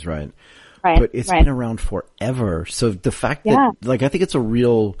companies, right? Right. But it's been around forever. So the fact that, like, I think it's a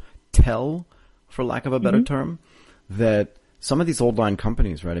real tell, for lack of a better term, that some of these old line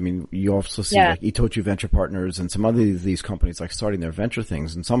companies, right? I mean, you also see like Itochu Venture Partners and some other these companies like starting their venture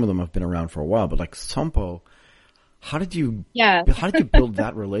things, and some of them have been around for a while. But like Sampo, how did you build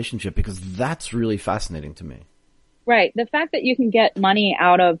that relationship? Because that's really fascinating to me. Right. The fact that you can get money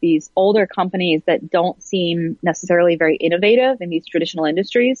out of these older companies that don't seem necessarily very innovative in these traditional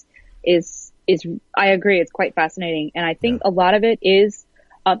industries is I agree, it's quite fascinating. And I think a lot of it is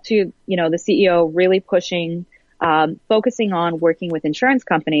up to, the CEO really pushing, focusing on working with insurance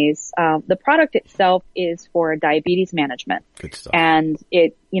companies. The product itself is for diabetes management. Good stuff. And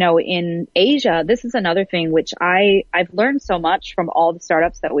in Asia, this is another thing which I've learned so much from all the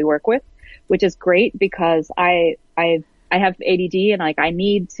startups that we work with, which is great because I have ADD and like I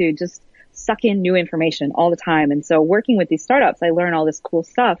need to just suck in new information all the time. And so working with these startups, I learn all this cool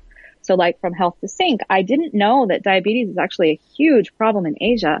stuff. So like from Health to Sync, I didn't know that diabetes is actually a huge problem in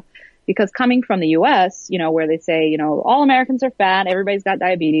Asia because coming from the US, where they say, all Americans are fat, everybody's got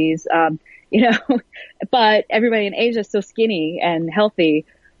diabetes, but everybody in Asia is so skinny and healthy.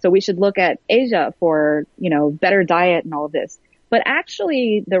 So we should look at Asia for, better diet and all of this. But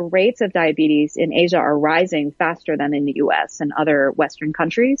actually, the rates of diabetes in Asia are rising faster than in the U.S. and other Western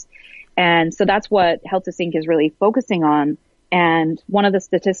countries. And so that's what Health to Sync is really focusing on. And one of the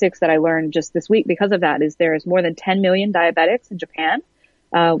statistics that I learned just this week because of that is there's more than 10 million diabetics in Japan,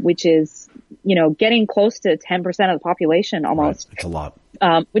 which is, getting close to 10% of the population almost. Right. It's a lot.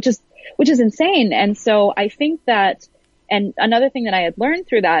 Which is insane. And so I think that, and another thing that I had learned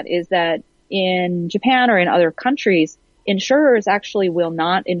through that is that in Japan or in other countries, insurers actually will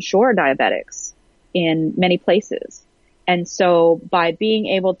not insure diabetics in many places. And so by being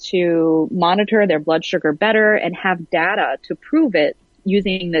able to monitor their blood sugar better and have data to prove it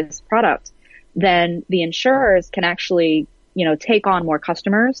using this product, then the insurers can actually, take on more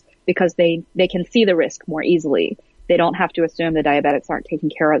customers because they can see the risk more easily. They don't have to assume the diabetics aren't taking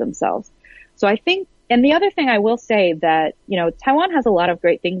care of themselves. So I think, and the other thing I will say that, Taiwan has a lot of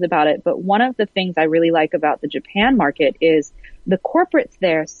great things about it, but one of the things I really like about the Japan market is the corporates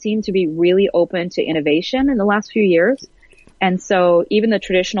there seem to be really open to innovation in the last few years. And so even the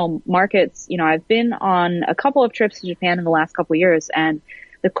traditional markets, I've been on a couple of trips to Japan in the last couple of years, and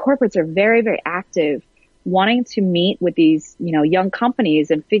the corporates are very, very active, wanting to meet with these, young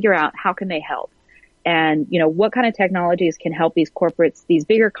companies and figure out how can they help. And, what kind of technologies can help these corporates, these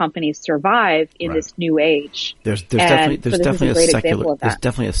bigger companies survive in this new age? There's definitely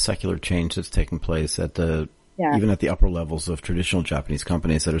a secular change that's taking place at even at the upper levels of traditional Japanese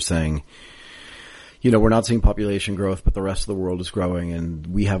companies that are saying, we're not seeing population growth, but the rest of the world is growing, and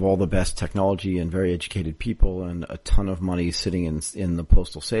we have all the best technology and very educated people and a ton of money sitting in the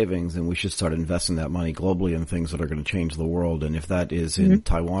postal savings, and we should start investing that money globally in things that are going to change the world. And if that is in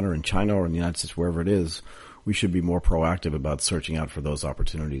Taiwan or in China or in the United States, wherever it is, we should be more proactive about searching out for those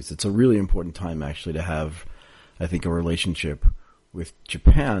opportunities. It's a really important time actually to have, I think, a relationship with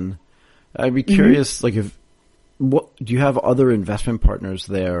Japan. I'd be curious, do you have other investment partners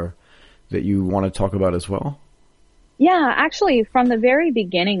there that you want to talk about as well? Yeah, actually, from the very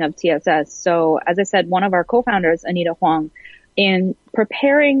beginning of TSS. So as I said, one of our co-founders, Anita Huang, in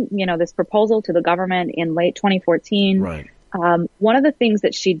preparing, this proposal to the government in late 2014, one of the things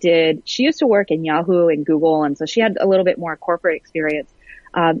that she did, she used to work in Yahoo and Google, and so she had a little bit more corporate experience.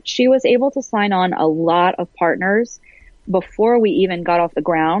 She was able to sign on a lot of partners before we even got off the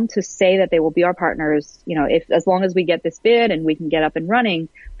ground to say that they will be our partners. As long as we get this bid and we can get up and running,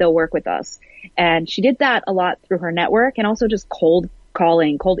 they'll work with us. And she did that a lot through her network and also just cold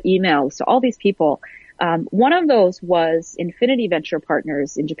calling, cold emails to all these people. One of those was Everiii Venture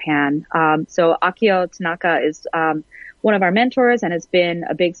Partners in Japan. So Akio Tanaka is, one of our mentors and has been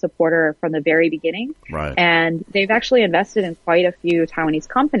a big supporter from the very beginning. Right. And they've actually invested in quite a few Taiwanese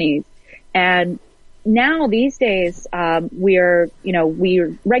companies. And now these days, we're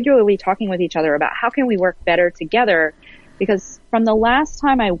regularly talking with each other about how can we work better together, because from the last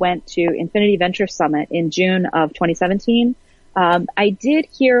time I went to Everiii Venture Summit in June of 2017, I did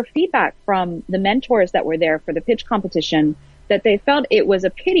hear feedback from the mentors that were there for the pitch competition that they felt it was a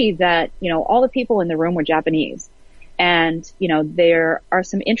pity that, all the people in the room were Japanese. And, there are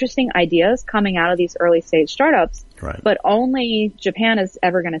some interesting ideas coming out of these early stage startups, right. but only Japan is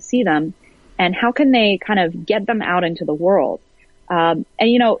ever going to see them. And how can they kind of get them out into the world? And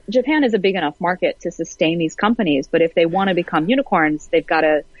Japan is a big enough market to sustain these companies, but if they want to become unicorns, they've got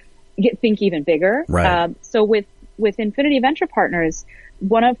to think even bigger. Right. So with Everiii Venture Partners,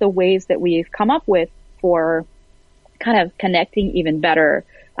 one of the ways that we've come up with for kind of connecting even better,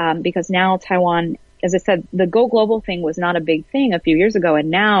 because now Taiwan, as I said, the Go Global thing was not a big thing a few years ago, and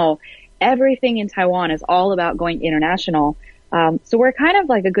now everything in Taiwan is all about going international. So we're kind of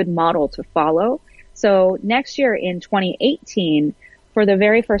like a good model to follow. So next year in 2018, for the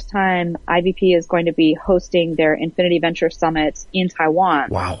very first time, IVP is going to be hosting their Infinity Venture Summit in Taiwan.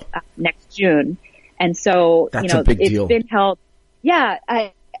 Wow. Next June. And so, that's a big deal. Been held,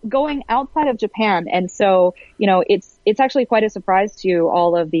 going outside of Japan. And so, it's actually quite a surprise to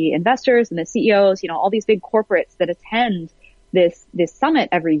all of the investors and the CEOs, all these big corporates that attend this summit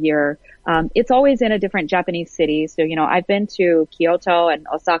every year. It's always in a different Japanese city. So, I've been to Kyoto and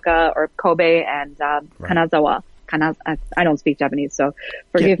Osaka or Kobe and, Kanazawa. I don't speak Japanese, so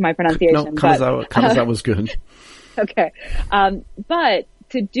forgive my pronunciation. No, Kanazawa was good. Okay. But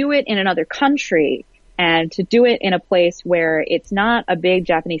to do it in another country and to do it in a place where it's not a big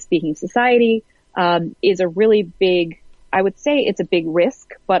Japanese speaking society, is a really big, I would say it's a big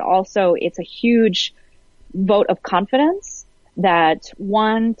risk, but also it's a huge vote of confidence that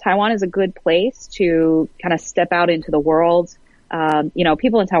Taiwan is a good place to kind of step out into the world.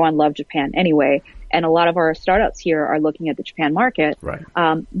 People in Taiwan love Japan anyway, and a lot of our startups here are looking at the Japan market. Right.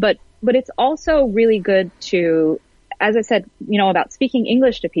 But it's also really good to, as I said, about speaking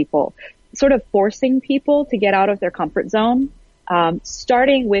English to people, sort of forcing people to get out of their comfort zone,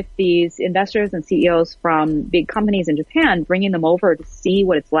 starting with these investors and CEOs from big companies in Japan, bringing them over to see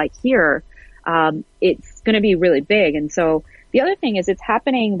what it's like here. It's going to be really big. And so the other thing is it's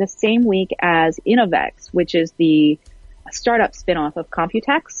happening the same week as Innovex, which is the startup spinoff of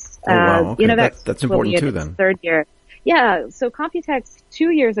Computex. Oh, wow. Okay. Innovex that's important too then. Third year. Yeah. So Computex 2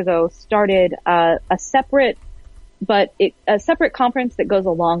 years ago started a separate conference that goes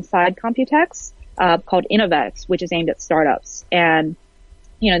alongside Computex, called Innovex, which is aimed at startups. And,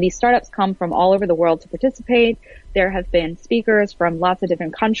 these startups come from all over the world to participate. There have been speakers from lots of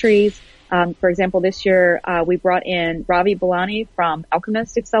different countries. For example, this year, we brought in Ravi Balani from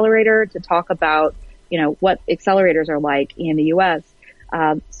Alchemist Accelerator to talk about, what accelerators are like in the US.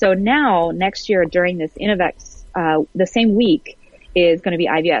 So now next year during this Innovex, the same week is going to be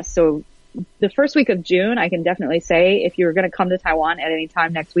IVS. So the first week of June, I can definitely say if you're going to come to Taiwan at any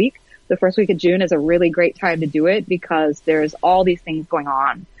time next week, the first week of June is a really great time to do it because there's all these things going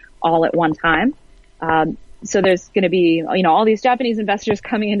on all at one time. So there's going to be, all these Japanese investors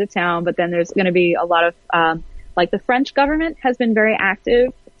coming into town, but then there's going to be a lot of, like the French government has been very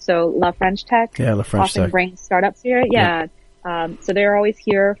active. So La French Tech often brings startups here. Yeah. So they're always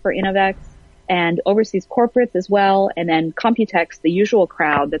here for Innovex and overseas corporates as well. And then Computex, the usual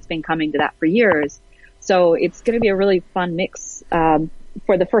crowd that's been coming to that for years. So it's going to be a really fun mix,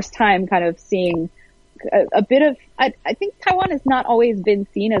 for the first time kind of seeing a bit of, I think Taiwan has not always been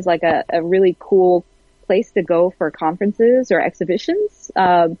seen as like a really cool place to go for conferences or exhibitions.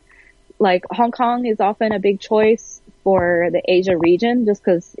 Like Hong Kong is often a big choice for the Asia region just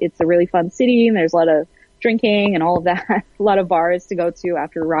because it's a really fun city and there's a lot of drinking and all of that, a lot of bars to go to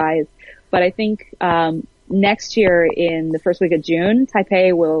after Rise. But I think, next year in the first week of June,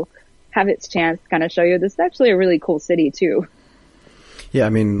 Taipei will have its chance to kind of show you this is actually a really cool city too. Yeah, I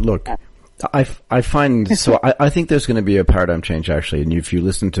mean, look, I find, so I think there's going to be a paradigm change actually, and if you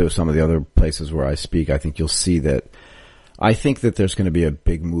listen to some of the other places where I speak, I think you'll see that I think that there's going to be a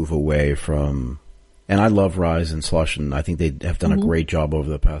big move away from, and I love Rise and Slush, and I think they have done a great job over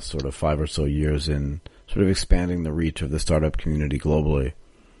the past sort of 5 or so years in sort of expanding the reach of the startup community globally.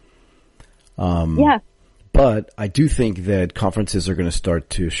 But I do think that conferences are going to start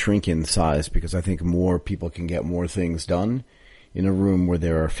to shrink in size because I think more people can get more things done in a room where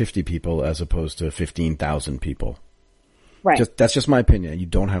there are 50 people as opposed to 15,000 people. Right. That's just my opinion. You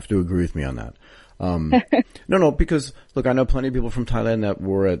don't have to agree with me on that. No, because look, I know plenty of people from Thailand that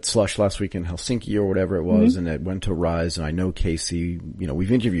were at Slush last week in Helsinki or whatever it was, and that went to Rise. And I know Casey,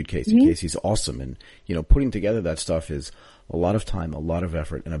 we've interviewed Casey. Casey's awesome. And, putting together that stuff is a lot of time, a lot of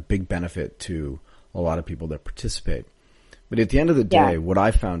effort, and a big benefit to a lot of people that participate. But at the end of the day, what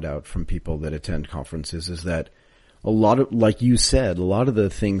I found out from people that attend conferences is that a lot of, like you said, a lot of the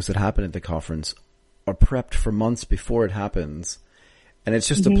things that happen at the conference are prepped for months before it happens. And it's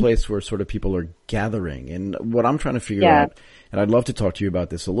just a place where sort of people are gathering. And what I'm trying to figure out, and I'd love to talk to you about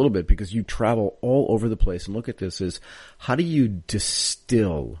this a little bit because you travel all over the place and look at this, is how do you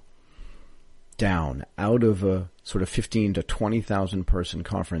distill down out of a sort of 15 to 20,000 person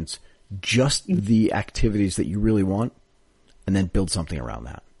conference just the activities that you really want and then build something around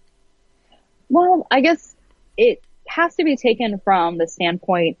that? Well, I guess it has to be taken from the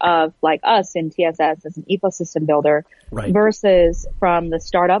standpoint of like us in TSS as an ecosystem builder versus from the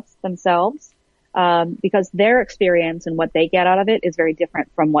startups themselves, because their experience and what they get out of it is very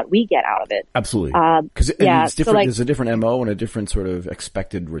different from what we get out of it. Absolutely. Because it's different. So like, there's a different MO and a different sort of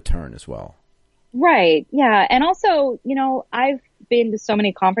expected return as well. Right. Yeah. And also, you know, I've been to so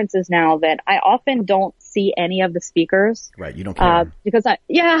many conferences now that I often don't see any of the speakers. Right. You don't care. Because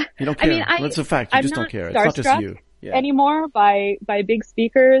you don't care. I mean, that's a fact. You just don't care. It's not just you. Anymore by big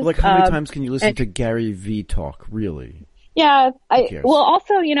speakers. Well, like how many times can you listen to Gary V talk, really? Yeah. Well,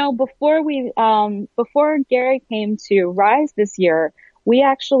 also, you know, before Gary came to Rise this year, we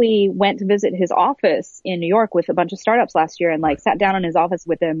actually went to visit his office in New York with a bunch of startups last year and like sat down in his office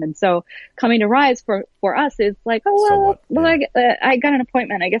with him. And so coming to Rise for us is like, I got an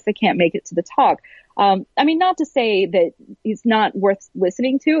appointment. I guess I can't make it to the talk. I mean, not to say that he's not worth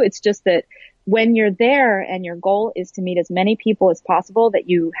listening to. It's just that when you're there and your goal is to meet as many people as possible that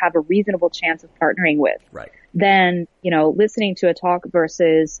you have a reasonable chance of partnering with, then, you know, listening to a talk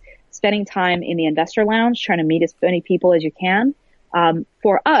versus spending time in the investor lounge, trying to meet as many people as you can.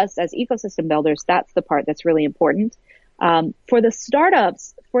 For us as ecosystem builders, that's the part that's really important. For the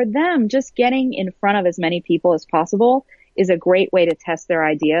startups, for them, just getting in front of as many people as possible is a great way to test their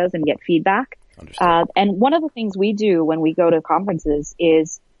ideas and get feedback. And one of the things we do when we go to conferences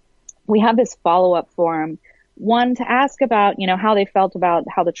is we have this follow-up forum, one to ask about, you know, how they felt about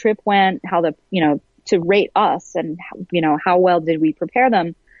how the trip went, to rate us and, you know, how well did we prepare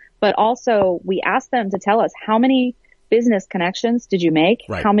them. But also we ask them to tell us how many business connections did you make?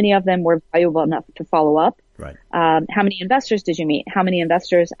 How many of them were valuable enough to follow up? How many investors did you meet? How many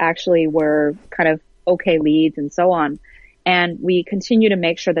investors actually were kind of okay leads and so on? And we continue to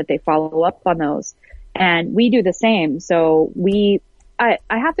make sure that they follow up on those. And we do the same. So I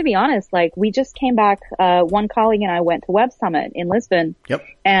have to be honest, like we just came back, one colleague and I went to Web Summit in Lisbon.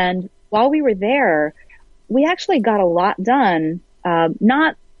 And while we were there, we actually got a lot done,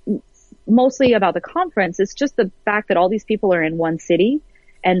 not mostly about the conference. It's just the fact that all these people are in one city.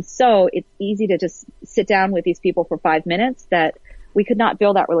 And so it's easy to just sit down with these people for 5 minutes that we could not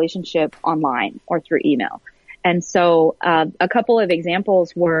build that relationship online or through email. And so, a couple of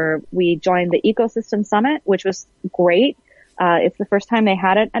examples were we joined the Ecosystem Summit, which was great. It's the first time they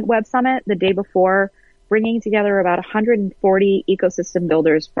had it at Web Summit the day before, bringing together about 140 ecosystem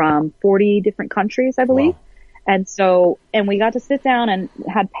builders from 40 different countries, I believe. Wow. And we got to sit down and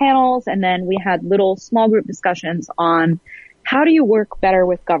had panels, and then we had little small group discussions on how do you work better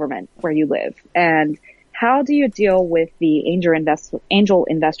with government where you live, and how do you deal with the angel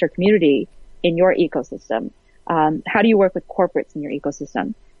investor community in your ecosystem? How do you work with corporates in your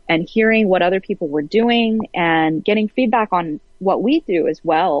ecosystem? And hearing what other people were doing and getting feedback on what we do as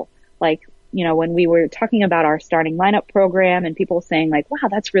well. Like, you know, when we were talking about our starting lineup program and people saying like, wow,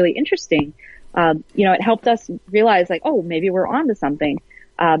 that's really interesting. You know, it helped us realize like, oh, maybe we're onto something.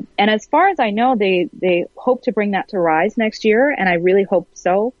 And as far as I know, they hope to bring that to Rise next year. And I really hope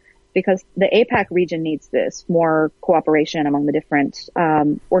so, because the APAC region needs this more cooperation among the different,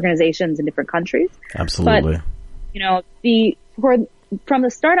 organizations in different countries. Absolutely. But, you know, from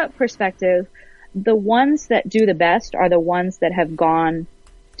the startup perspective, the ones that do the best are the ones that have gone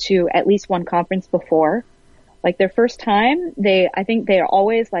to at least one conference before. Like their first time, I think they're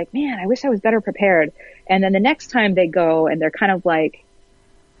always like, man, I wish I was better prepared. And then the next time they go and they're kind of like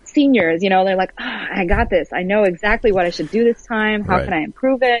seniors, you know, they're like, I got this. I know exactly what I should do this time. How can I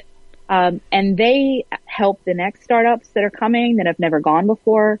improve it? And they help the next startups that are coming that have never gone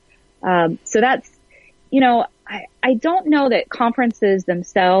before. So that's, you know, I don't know that conferences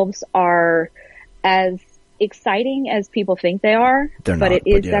themselves are as exciting as people think they are, but it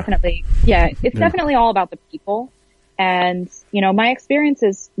is definitely, it's definitely all about the people. And, you know, my experience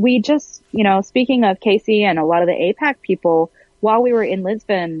is we just, you know, speaking of Casey and a lot of the APAC people, while we were in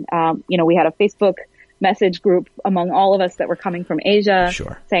Lisbon, you know, we had a Facebook message group among all of us that were coming from Asia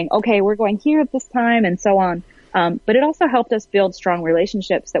saying, okay, we're going here at this time and so on. But it also helped us build strong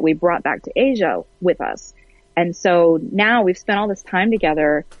relationships that we brought back to Asia with us. And so now we've spent all this time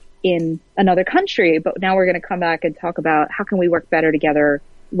together in another country, but now we're going to come back and talk about how can we work better together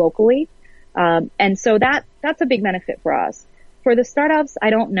locally. And so that's a big benefit for us. For the startups, I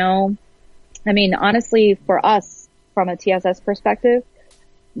don't know. I mean, honestly, for us, from a TSS perspective,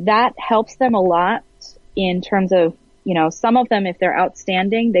 that helps them a lot in terms of, some of them, if they're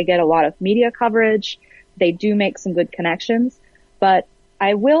outstanding, they get a lot of media coverage. They do make some good connections. But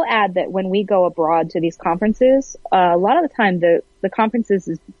I will add that when we go abroad to these conferences, a lot of the time the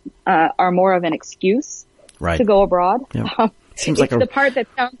conferences are more of an excuse to go abroad. Yep. Seems it's the part that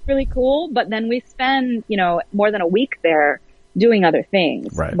sounds really cool, but then we spend, more than a week there doing other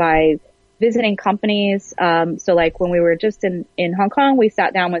things by visiting companies. So like when we were just in Hong Kong, we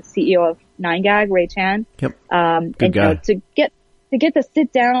sat down with CEO of 9gag, Ray Chan. Yep. And guy. To get to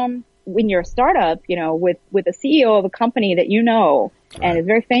sit down when you're a startup, with a CEO of a company that and is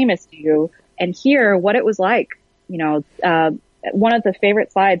very famous to you, and hear what it was like. One of the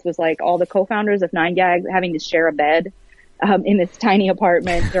favorite slides was like all the co-founders of 9gag having to share a bed in this tiny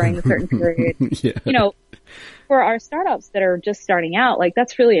apartment during a certain period. For our startups that are just starting out, like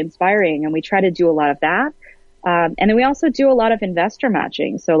that's really inspiring, and we try to do a lot of that. And then we also do a lot of investor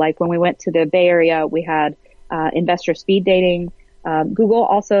matching. So like when we went to the Bay Area, we had investor speed dating. Google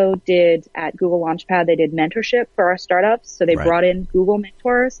also did, at Google Launchpad, they did mentorship for our startups. So they brought in Google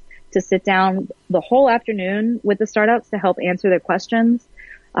mentors to sit down the whole afternoon with the startups to help answer their questions.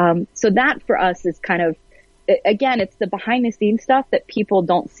 So that for us is kind of, again, it's the behind the scenes stuff that people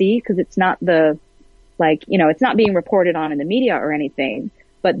don't see because it's not it's not being reported on in the media or anything,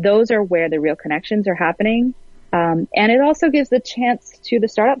 but those are where the real connections are happening. And it also gives the chance to the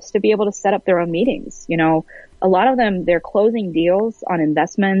startups to be able to set up their own meetings. A lot of them, they're closing deals on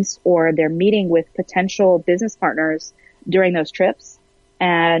investments, or they're meeting with potential business partners during those trips.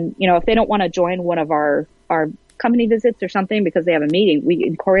 And, if they don't want to join one of our company visits or something because they have a meeting, we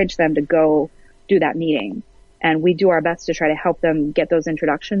encourage them to go do that meeting. And we do our best to try to help them get those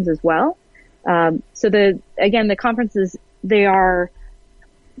introductions as well. So the conferences, they are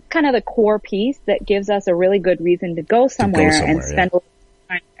kind of the core piece that gives us a really good reason to go somewhere and spend a little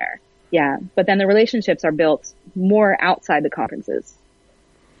time there. Yeah. But then the relationships are built more outside the conferences.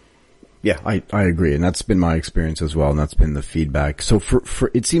 Yeah, I agree. And that's been my experience as well. And that's been the feedback. So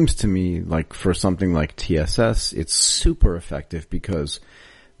for it seems to me like for something like TSS, it's super effective because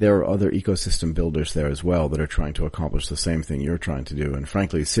there are other ecosystem builders there as well that are trying to accomplish the same thing you're trying to do. And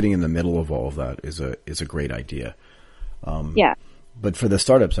frankly, sitting in the middle of all of that is a great idea. But for the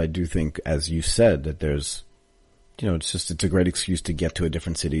startups, I do think, as you said, that there's, it's a great excuse to get to a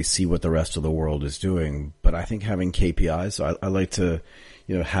different city, see what the rest of the world is doing. But I think having KPIs, I like to,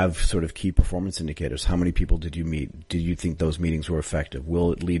 have sort of key performance indicators. How many people did you meet? Did you think those meetings were effective?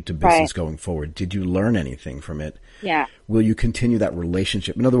 Will it lead to business going forward? Did you learn anything from it? Yeah. Will you continue that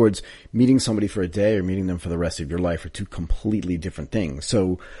relationship? In other words, meeting somebody for a day or meeting them for the rest of your life are two completely different things.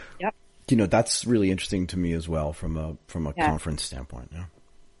 So, that's really interesting to me as well from a conference standpoint. Yeah.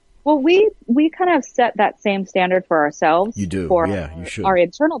 Well, we kind of set that same standard for ourselves. You do. For you should. Our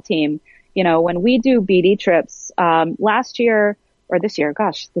internal team. When we do BD trips, last year or this year,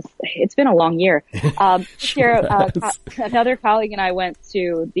 it's been a long year. This year, another colleague and I went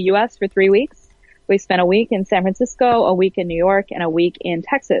to the U.S. for 3 weeks. We spent a week in San Francisco, a week in New York, and a week in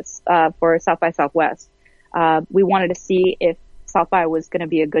Texas, for South by Southwest. We wanted to see if South by was going to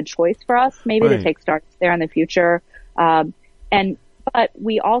be a good choice for us, maybe to take startups there in the future. But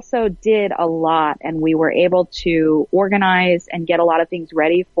we also did a lot, and we were able to organize and get a lot of things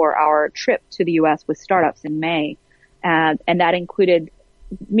ready for our trip to the U.S. with startups in May. And that included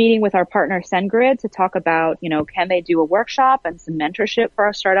meeting with our partner SendGrid to talk about, can they do a workshop and some mentorship for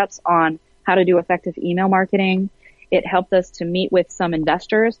our startups on how to do effective email marketing. It helped us to meet with some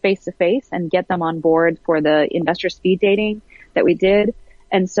investors face to face and get them on board for the investor speed dating that we did.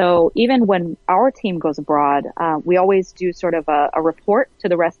 And so even when our team goes abroad, we always do sort of a report to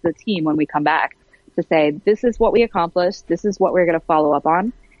the rest of the team when we come back to say, this is what we accomplished. This is what we're going to follow up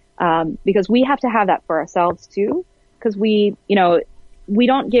on. Because we have to have that for ourselves too. Because we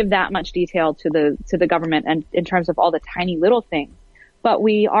don't give that much detail to the government and in terms of all the tiny little things, but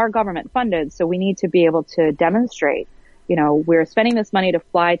we are government funded. So we need to be able to demonstrate, we're spending this money to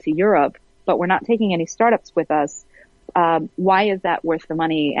fly to Europe, but we're not taking any startups with us. Why is that worth the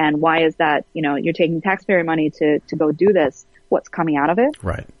money? And why is that, you're taking taxpayer money to go do this? What's coming out of it?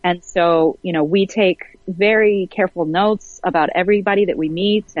 Right. And so, we take very careful notes about everybody that we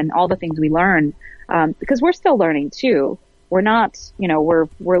meet and all the things we learn. Because we're still learning too. We're not,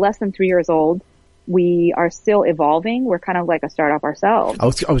 we're less than 3 years old. We are still evolving. We're kind of like a startup ourselves. I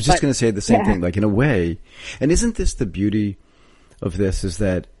was just going to say the same thing, like in a way. And isn't this the beauty of this, is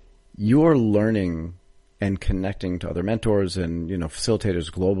that you're learning and connecting to other mentors and, facilitators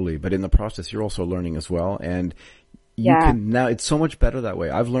globally, but in the process, you're also learning as well. And you can now, it's so much better that way.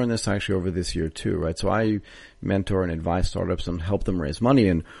 I've learned this actually over this year too, right? So I mentor and advise startups and help them raise money.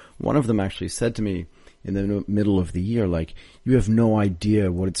 And one of them actually said to me in the middle of the year, like, you have no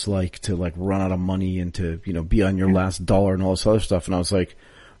idea what it's like to like run out of money and to, you know, be on your last dollar and all this other stuff. And I was like,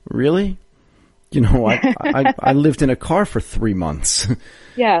 really? You know, I lived in a car for 3 months.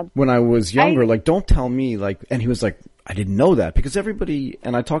 Yeah. When I was younger, like, don't tell me, like, and he was like, I didn't know that, because everybody,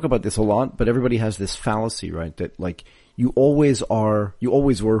 and I talk about this a lot, but everybody has this fallacy, right? That like, you always were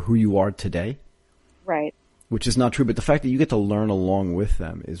who you are today. Right. Which is not true, but the fact that you get to learn along with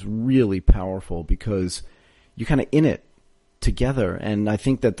them is really powerful, because you're kind of in it together. And I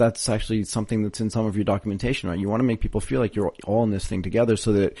think that that's actually something that's in some of your documentation, right? You want to make people feel like you're all in this thing together,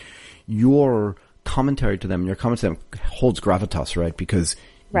 so that your commentary to them, your comments to them holds gravitas, right? Because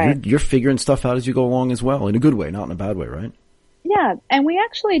you're figuring stuff out as you go along as well, in a good way, not in a bad way, right? Yeah. And we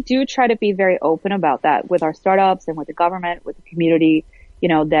actually do try to be very open about that with our startups and with the government, with the community, you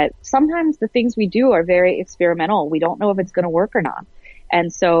know, that sometimes the things we do are very experimental. We don't know if it's going to work or not.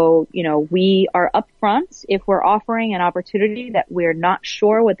 And so, you know, we are upfront if we're offering an opportunity that we're not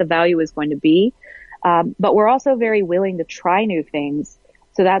sure what the value is going to be. But we're also very willing to try new things.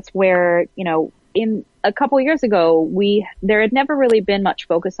 So that's where, you know, in a couple of years ago, there had never really been much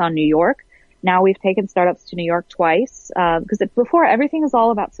focus on New York. Now we've taken startups to New York twice, because before everything is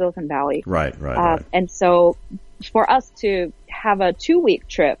all about Silicon Valley. Right. And so for us to have a 2-week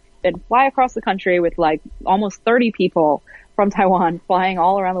trip and fly across the country with like almost 30 people from Taiwan flying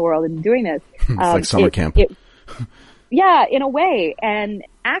all around the world and doing this. It's like summer camp. Yeah, in a way. And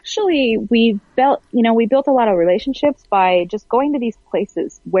actually we built a lot of relationships by just going to these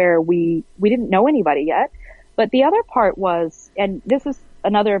places where we didn't know anybody yet. But the other part was, and this is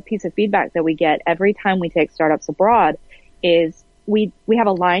another piece of feedback that we get every time we take startups abroad, is we have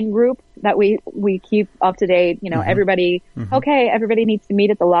a line group that we keep up to date. You know, everybody needs to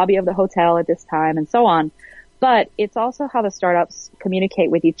meet at the lobby of the hotel at this time and so on. But it's also how the startups communicate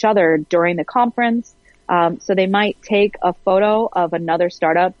with each other during the conference. So they might take a photo of another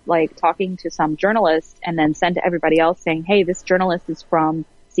startup, like talking to some journalist, and then send to everybody else saying, hey, this journalist is from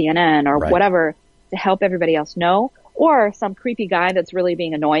CNN or whatever, to help everybody else know. Or some creepy guy that's really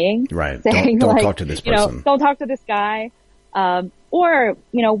being annoying. Right. Saying, don't like, talk to this person. You know, don't talk to this guy. Or,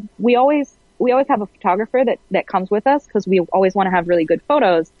 you know, we always have a photographer that comes with us, because we always want to have really good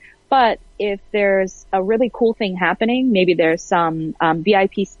photos. But if there's a really cool thing happening, maybe there's some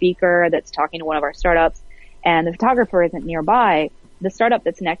VIP speaker that's talking to one of our startups and the photographer isn't nearby, the startup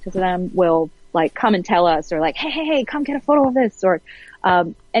that's next to them will like come and tell us, or like, hey, come get a photo of this. Or,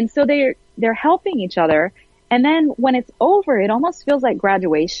 and so they're helping each other. And then when it's over, it almost feels like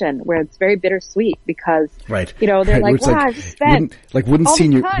graduation, where it's very bittersweet, because, you know, they're like, wow, I spent wouldn't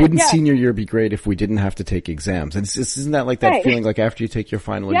senior year be great if we didn't have to take exams? And isn't that like that feeling like after you take your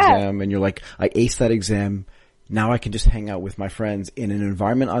final exam and you're like, I aced that exam. Now I can just hang out with my friends in an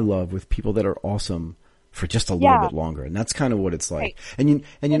environment I love with people that are awesome for just a little bit longer. And that's kind of what it's like. Right. And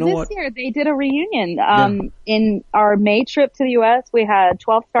you know what? This year they did a reunion. In our May trip to the U.S., we had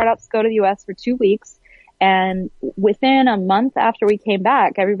 12 startups go to the U.S. for 2 weeks. And within a month after we came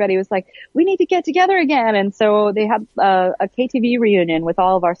back, everybody was like, we need to get together again. And so they had a KTV reunion with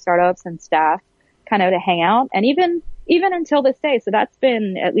all of our startups and staff, kind of to hang out. And even until this day, so that's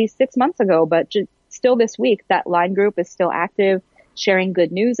been at least 6 months ago, but still this week, that line group is still active, sharing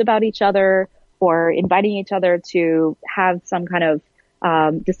good news about each other, or inviting each other to have some kind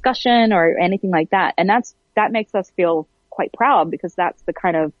of discussion or anything like that. And that makes us feel quite proud, because that's the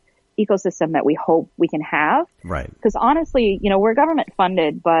kind of ecosystem that we hope we can have. Right. Because honestly, you know, we're government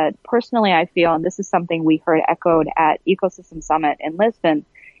funded, but personally I feel, and this is something we heard echoed at Ecosystem Summit in Lisbon,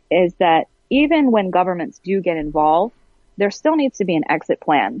 is that even when governments do get involved, there still needs to be an exit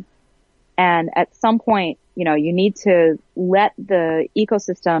plan. And at some point, you know, you need to let the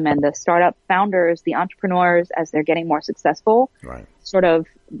ecosystem and the startup founders, the entrepreneurs, as they're getting more successful, sort of,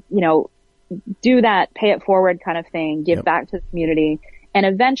 you know, do that pay it forward kind of thing, give back to the community. And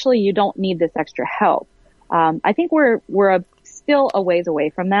eventually you don't need this extra help. I think we're still a ways away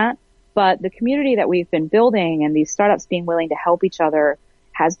from that, but the community that we've been building and these startups being willing to help each other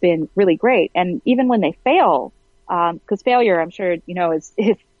has been really great. And even when they fail, cause failure, I'm sure, you know,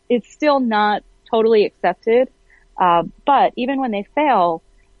 it's still not totally accepted. But even when they fail,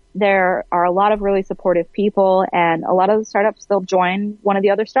 there are a lot of really supportive people, and a lot of the startups, they'll join one of the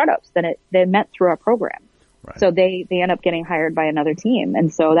other startups that they met through our program. Right. So they end up getting hired by another team.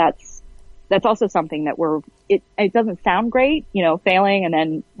 And so that's that's also something that it doesn't sound great, failing and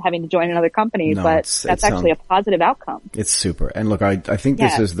then having to join another company, but that's actually a positive outcome. It's super. And look, I think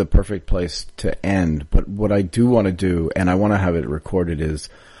this is the perfect place to end, but what I do want to do, and I want to have it recorded, is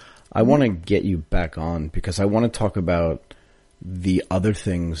I want to get you back on because I want to talk about the other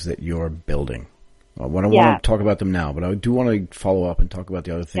things that you're building. I don't want to talk about them now, but I do want to follow up and talk about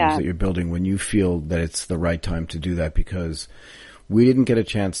the other things that you're building when you feel that it's the right time to do that, because we didn't get a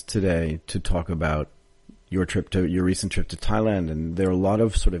chance today to talk about your recent trip to Thailand, and there are a lot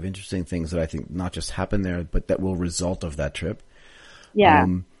of sort of interesting things that I think not just happened there, but that will result of that trip. Yeah.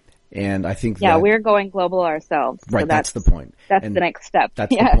 And I think we're going global ourselves. Right, so that's the point. That's the next step.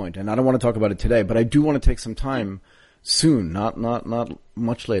 That's the point. And I don't want to talk about it today, but I do want to take some time soon, not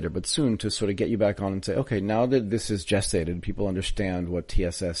much later, but soon, to sort of get you back on and say, okay, now that this is gestated, people understand what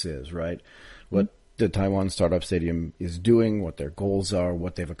TSS is, right? What the Taiwan Startup Stadium is doing, what their goals are,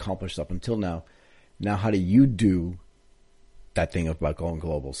 what they've accomplished up until now. Now, how do you do that thing about going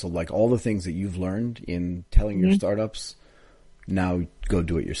global? So like all the things that you've learned in telling your startups, now go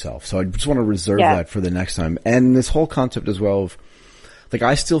do it yourself. So I just want to reserve that for the next time. And this whole concept as well of, like,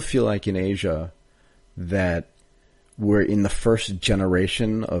 I still feel like in Asia that we're in the first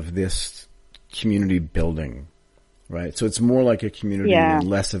generation of this community building, right? So it's more like a community and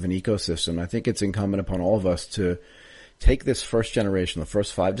less of an ecosystem. I think it's incumbent upon all of us to take this first generation, the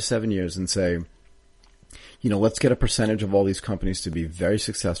first 5 to 7 years, and say, let's get a percentage of all these companies to be very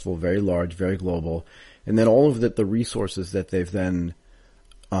successful, very large, very global. And then all of the resources that they've then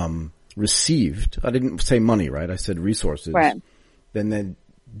received, I didn't say money, right? I said resources. Right. Then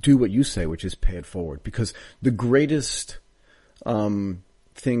do what you say, which is pay it forward. Because the greatest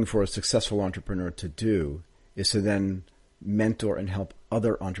thing for a successful entrepreneur to do is to then mentor and help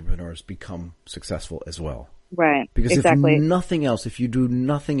other entrepreneurs become successful as well. Right. Because exactly. if you do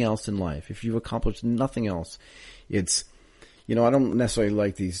nothing else in life, if you've accomplished nothing else, it's, I don't necessarily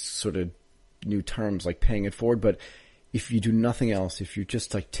like these sort of new terms like paying it forward, but if you do nothing else, if you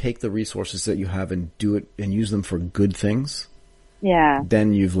just like take the resources that you have and do it and use them for good things,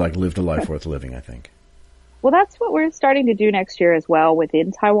 then you've like lived a life worth living, I think. Well, that's what we're starting to do next year as well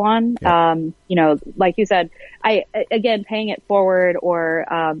within Taiwan. Yeah. Like you said, again, paying it forward, or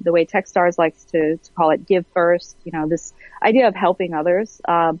the way Techstars likes to call it, give first, this idea of helping others.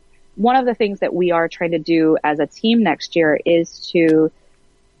 One of the things that we are trying to do as a team next year is to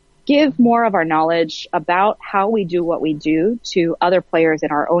give more of our knowledge about how we do what we do to other players in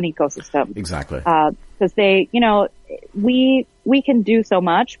our own ecosystem. Exactly. Because we can do so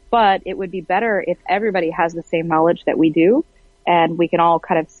much, but it would be better if everybody has the same knowledge that we do, and we can all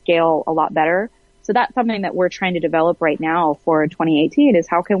kind of scale a lot better. So that's something that we're trying to develop right now for 2018, is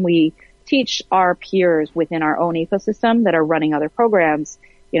how can we teach our peers within our own ecosystem that are running other programs,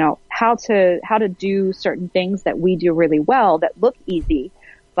 how to do certain things that we do really well that look easy,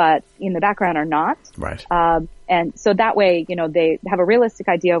 but in the background are not. Right. And so that way, they have a realistic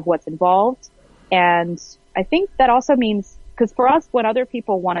idea of what's involved. And I think that also means, because for us, when other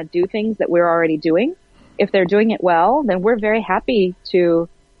people want to do things that we're already doing, if they're doing it well, then we're very happy to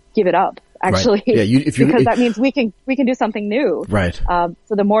give it up, actually. Right. Yeah, because that means we can do something new. Right.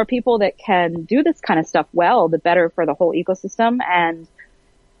 So the more people that can do this kind of stuff well, the better for the whole ecosystem, and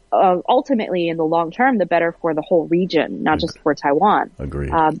ultimately, in the long term, the better for the whole region, not just for Taiwan.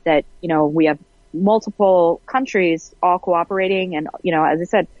 Agreed. That, we have multiple countries all cooperating, and, as I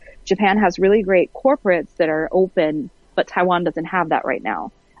said, Japan has really great corporates that are open, but Taiwan doesn't have that right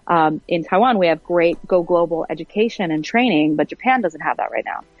now. In Taiwan, we have great go global education and training, but Japan doesn't have that right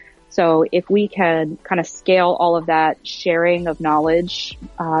now. So if we can kind of scale all of that sharing of knowledge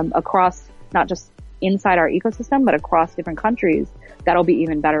across, not just inside our ecosystem, but across different countries, that'll be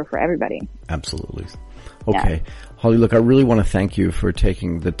even better for everybody. Absolutely. Okay. Yeah. Holly, look, I really want to thank you for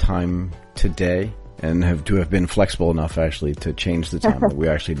taking the time today and have been flexible enough actually to change the time that we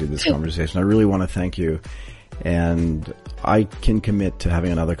actually did this conversation. I really want to thank you, and I can commit to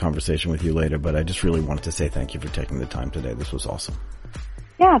having another conversation with you later, but I just really wanted to say thank you for taking the time today. This was awesome.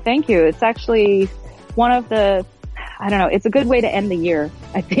 Yeah, thank you. It's actually one of the, it's a good way to end the year,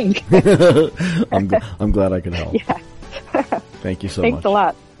 I think. I'm glad I could help. Yeah. Thank you so much. Thanks a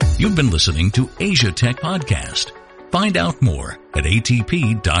lot. You've been listening to Asia Tech Podcast. Find out more at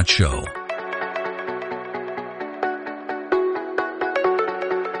atp.show.